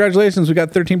 hey, congratulations, we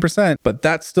got 13%. But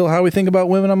that's still how we think about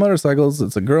women on motorcycles.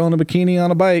 It's a girl in a bikini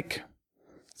on a bike,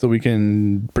 so we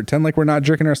can pretend like we're not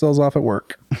jerking ourselves off at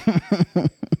work.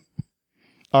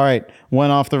 All right,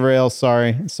 went off the rails.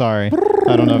 Sorry.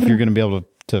 I don't know if you're going to be able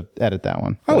to edit that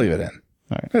one. I'll leave it in.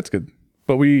 That's good.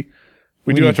 But we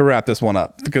do have to wrap this one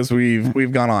up because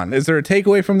we've gone on. Is there a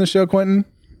takeaway from the show, Quentin?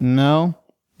 No,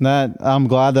 that I'm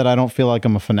glad that I don't feel like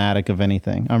I'm a fanatic of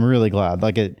anything. I'm really glad.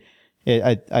 Like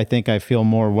I think I feel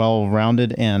more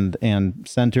well-rounded and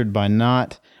centered by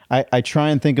not. I try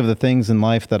and think of the things in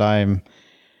life that I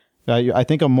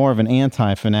think I'm more of an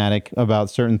anti-fanatic about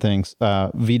certain things.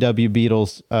 VW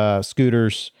Beetles,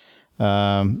 scooters,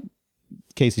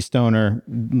 Casey Stoner,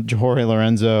 Jorge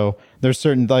Lorenzo. There's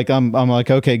certain, like, I'm like,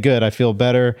 okay, good. I feel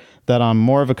better that I'm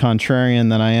more of a contrarian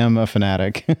than I am a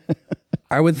fanatic.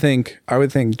 I would think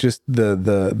just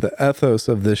the ethos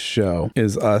of this show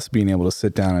is us being able to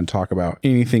sit down and talk about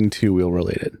anything two-wheel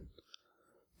related.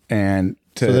 And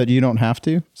so that you don't have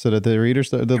to, so that the readers,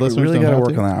 the listeners really don't got to have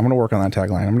work on that. I'm going to work on that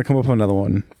tagline. I'm going to come up with another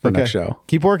one for next show.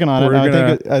 Keep working on it.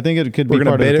 I think it could be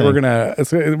part of it. We're gonna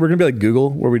be like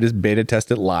Google, where we just beta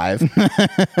test it live.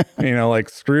 Like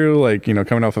screw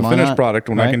coming off a finished product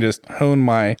when I can just hone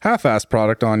my half-assed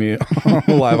product on you on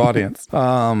the live audience.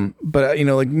 But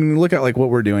look at like what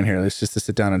we're doing here. It's just to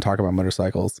sit down and talk about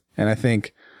motorcycles, and I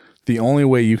think the only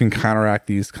way you can counteract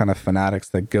these kind of fanatics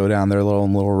that go down their little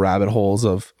rabbit holes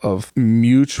of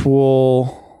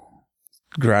mutual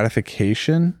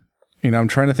gratification. I'm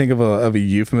trying to think of a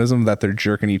euphemism that they're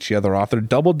jerking each other off. They're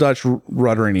double Dutch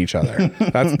ruddering each other.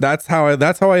 That's how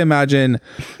I imagine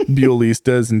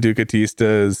Buellistas and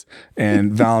Ducatistas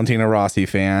and Valentino Rossi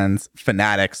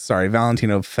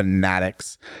Valentino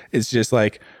fanatics. It's just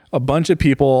like a bunch of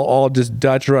people all just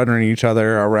Dutch ruddering each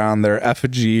other around their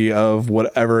effigy of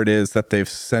whatever it is that they've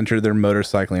centered their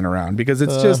motorcycling around, because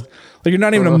it's just like, you're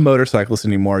not even a motorcyclist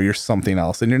anymore. You're something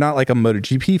else. And you're not like a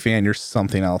MotoGP fan. You're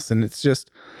something else. And it's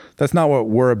just, that's not what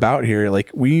we're about here.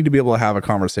 Like, we need to be able to have a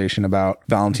conversation about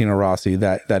Valentino Rossi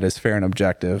that is fair and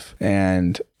objective,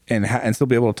 and still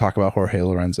be able to talk about Jorge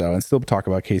Lorenzo, and still talk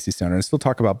about Casey Stoner, and still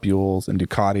talk about Buells and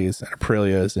Ducatis and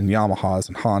Aprilias and Yamahas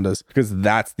and Hondas, because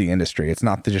that's the industry. It's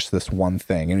not just this one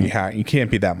thing, and you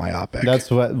can't be that myopic.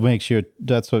 That's what makes you.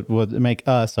 That's what would make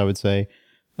us, I would say,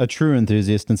 a true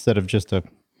enthusiast instead of just a,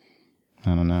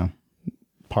 I don't know,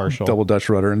 partial double Dutch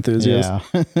rudder enthusiast.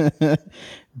 Yeah.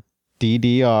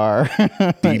 DDR.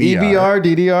 EBR,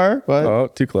 DDR. What? Oh,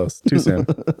 too close. Too soon.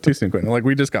 Too soon, Quentin. Like,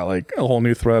 we just got like a whole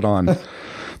new thread on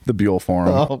the Buell forum.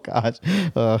 Oh, gosh.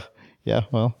 Yeah,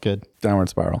 well, good. Downward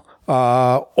spiral.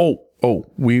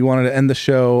 We wanted to end the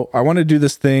show. I want to do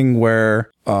this thing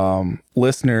where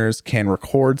listeners can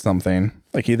record something,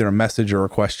 like either a message or a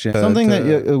question. Something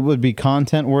that would be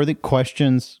content worthy.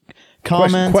 Questions,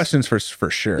 comments. Questions for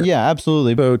sure. Yeah,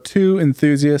 absolutely. So, two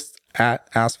enthusiasts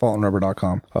at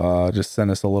asphaltandrubber.com. Just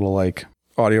send us a little like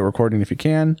audio recording if you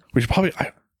can. We should probably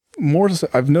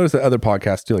I've noticed that other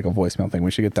podcasts do like a voicemail thing.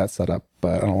 We should get that set up,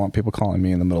 but I don't want people calling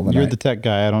me in the middle of the night. You're the tech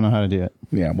guy. I don't know how to do it.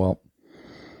 Yeah, well,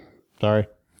 sorry.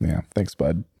 Yeah, thanks,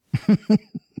 bud.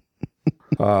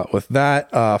 With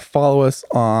that, follow us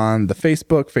on the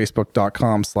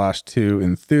facebook.com/two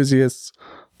enthusiasts.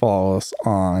 Follow us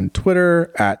on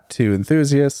Twitter @two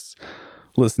enthusiasts.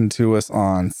 Listen to us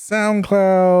on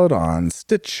SoundCloud, on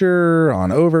Stitcher,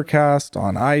 on Overcast,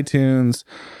 on iTunes.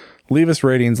 Leave us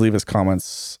ratings, leave us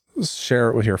comments, share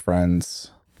it with your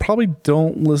friends. Probably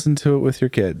don't listen to it with your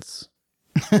kids.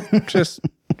 Just,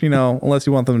 unless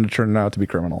you want them to turn out to be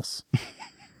criminals.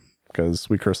 Because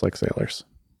we curse like sailors.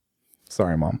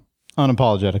 Sorry, Mom.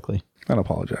 Unapologetically.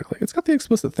 It's got the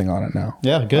explicit thing on it now.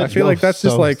 Yeah, good. I feel like that's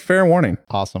just like fair warning.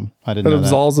 Awesome. I didn't know that. It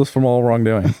absolves us from all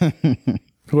wrongdoing.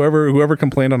 Whoever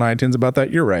complained on iTunes about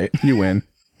that, you're right. You win.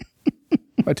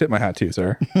 I tip my hat to you,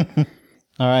 sir. All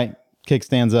right.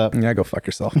 Kickstands up. Yeah, go fuck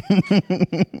yourself.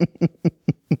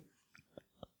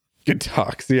 Good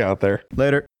talk. See you out there.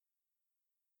 Later.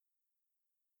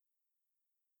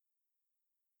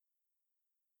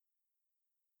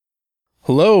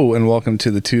 Hello and welcome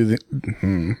to the Two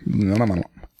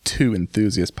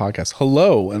Enthusiast Podcast.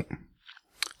 Hello and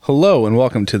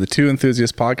welcome to the Two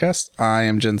Enthusiast Podcast. I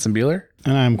am Jensen Beeler.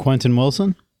 And I'm Quentin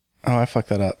Wilson. Oh, I fucked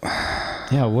that up.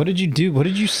 Yeah, what did you do? What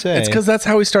did you say? It's because that's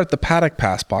how we start the Paddock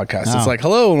Pass podcast. It's like,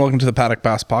 hello and welcome to the Paddock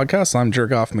Pass podcast. I'm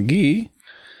Jerkoff McGee.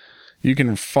 You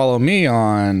can follow me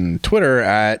on Twitter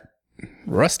at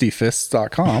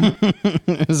rustyfists.com.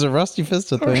 Is a rusty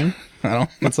fist a thing? I don't.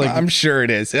 It's like, I'm sure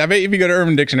it is. I bet if you go to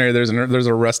Urban Dictionary, there's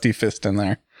a rusty fist in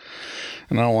there,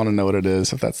 and I don't want to know what it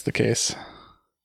is if that's the case.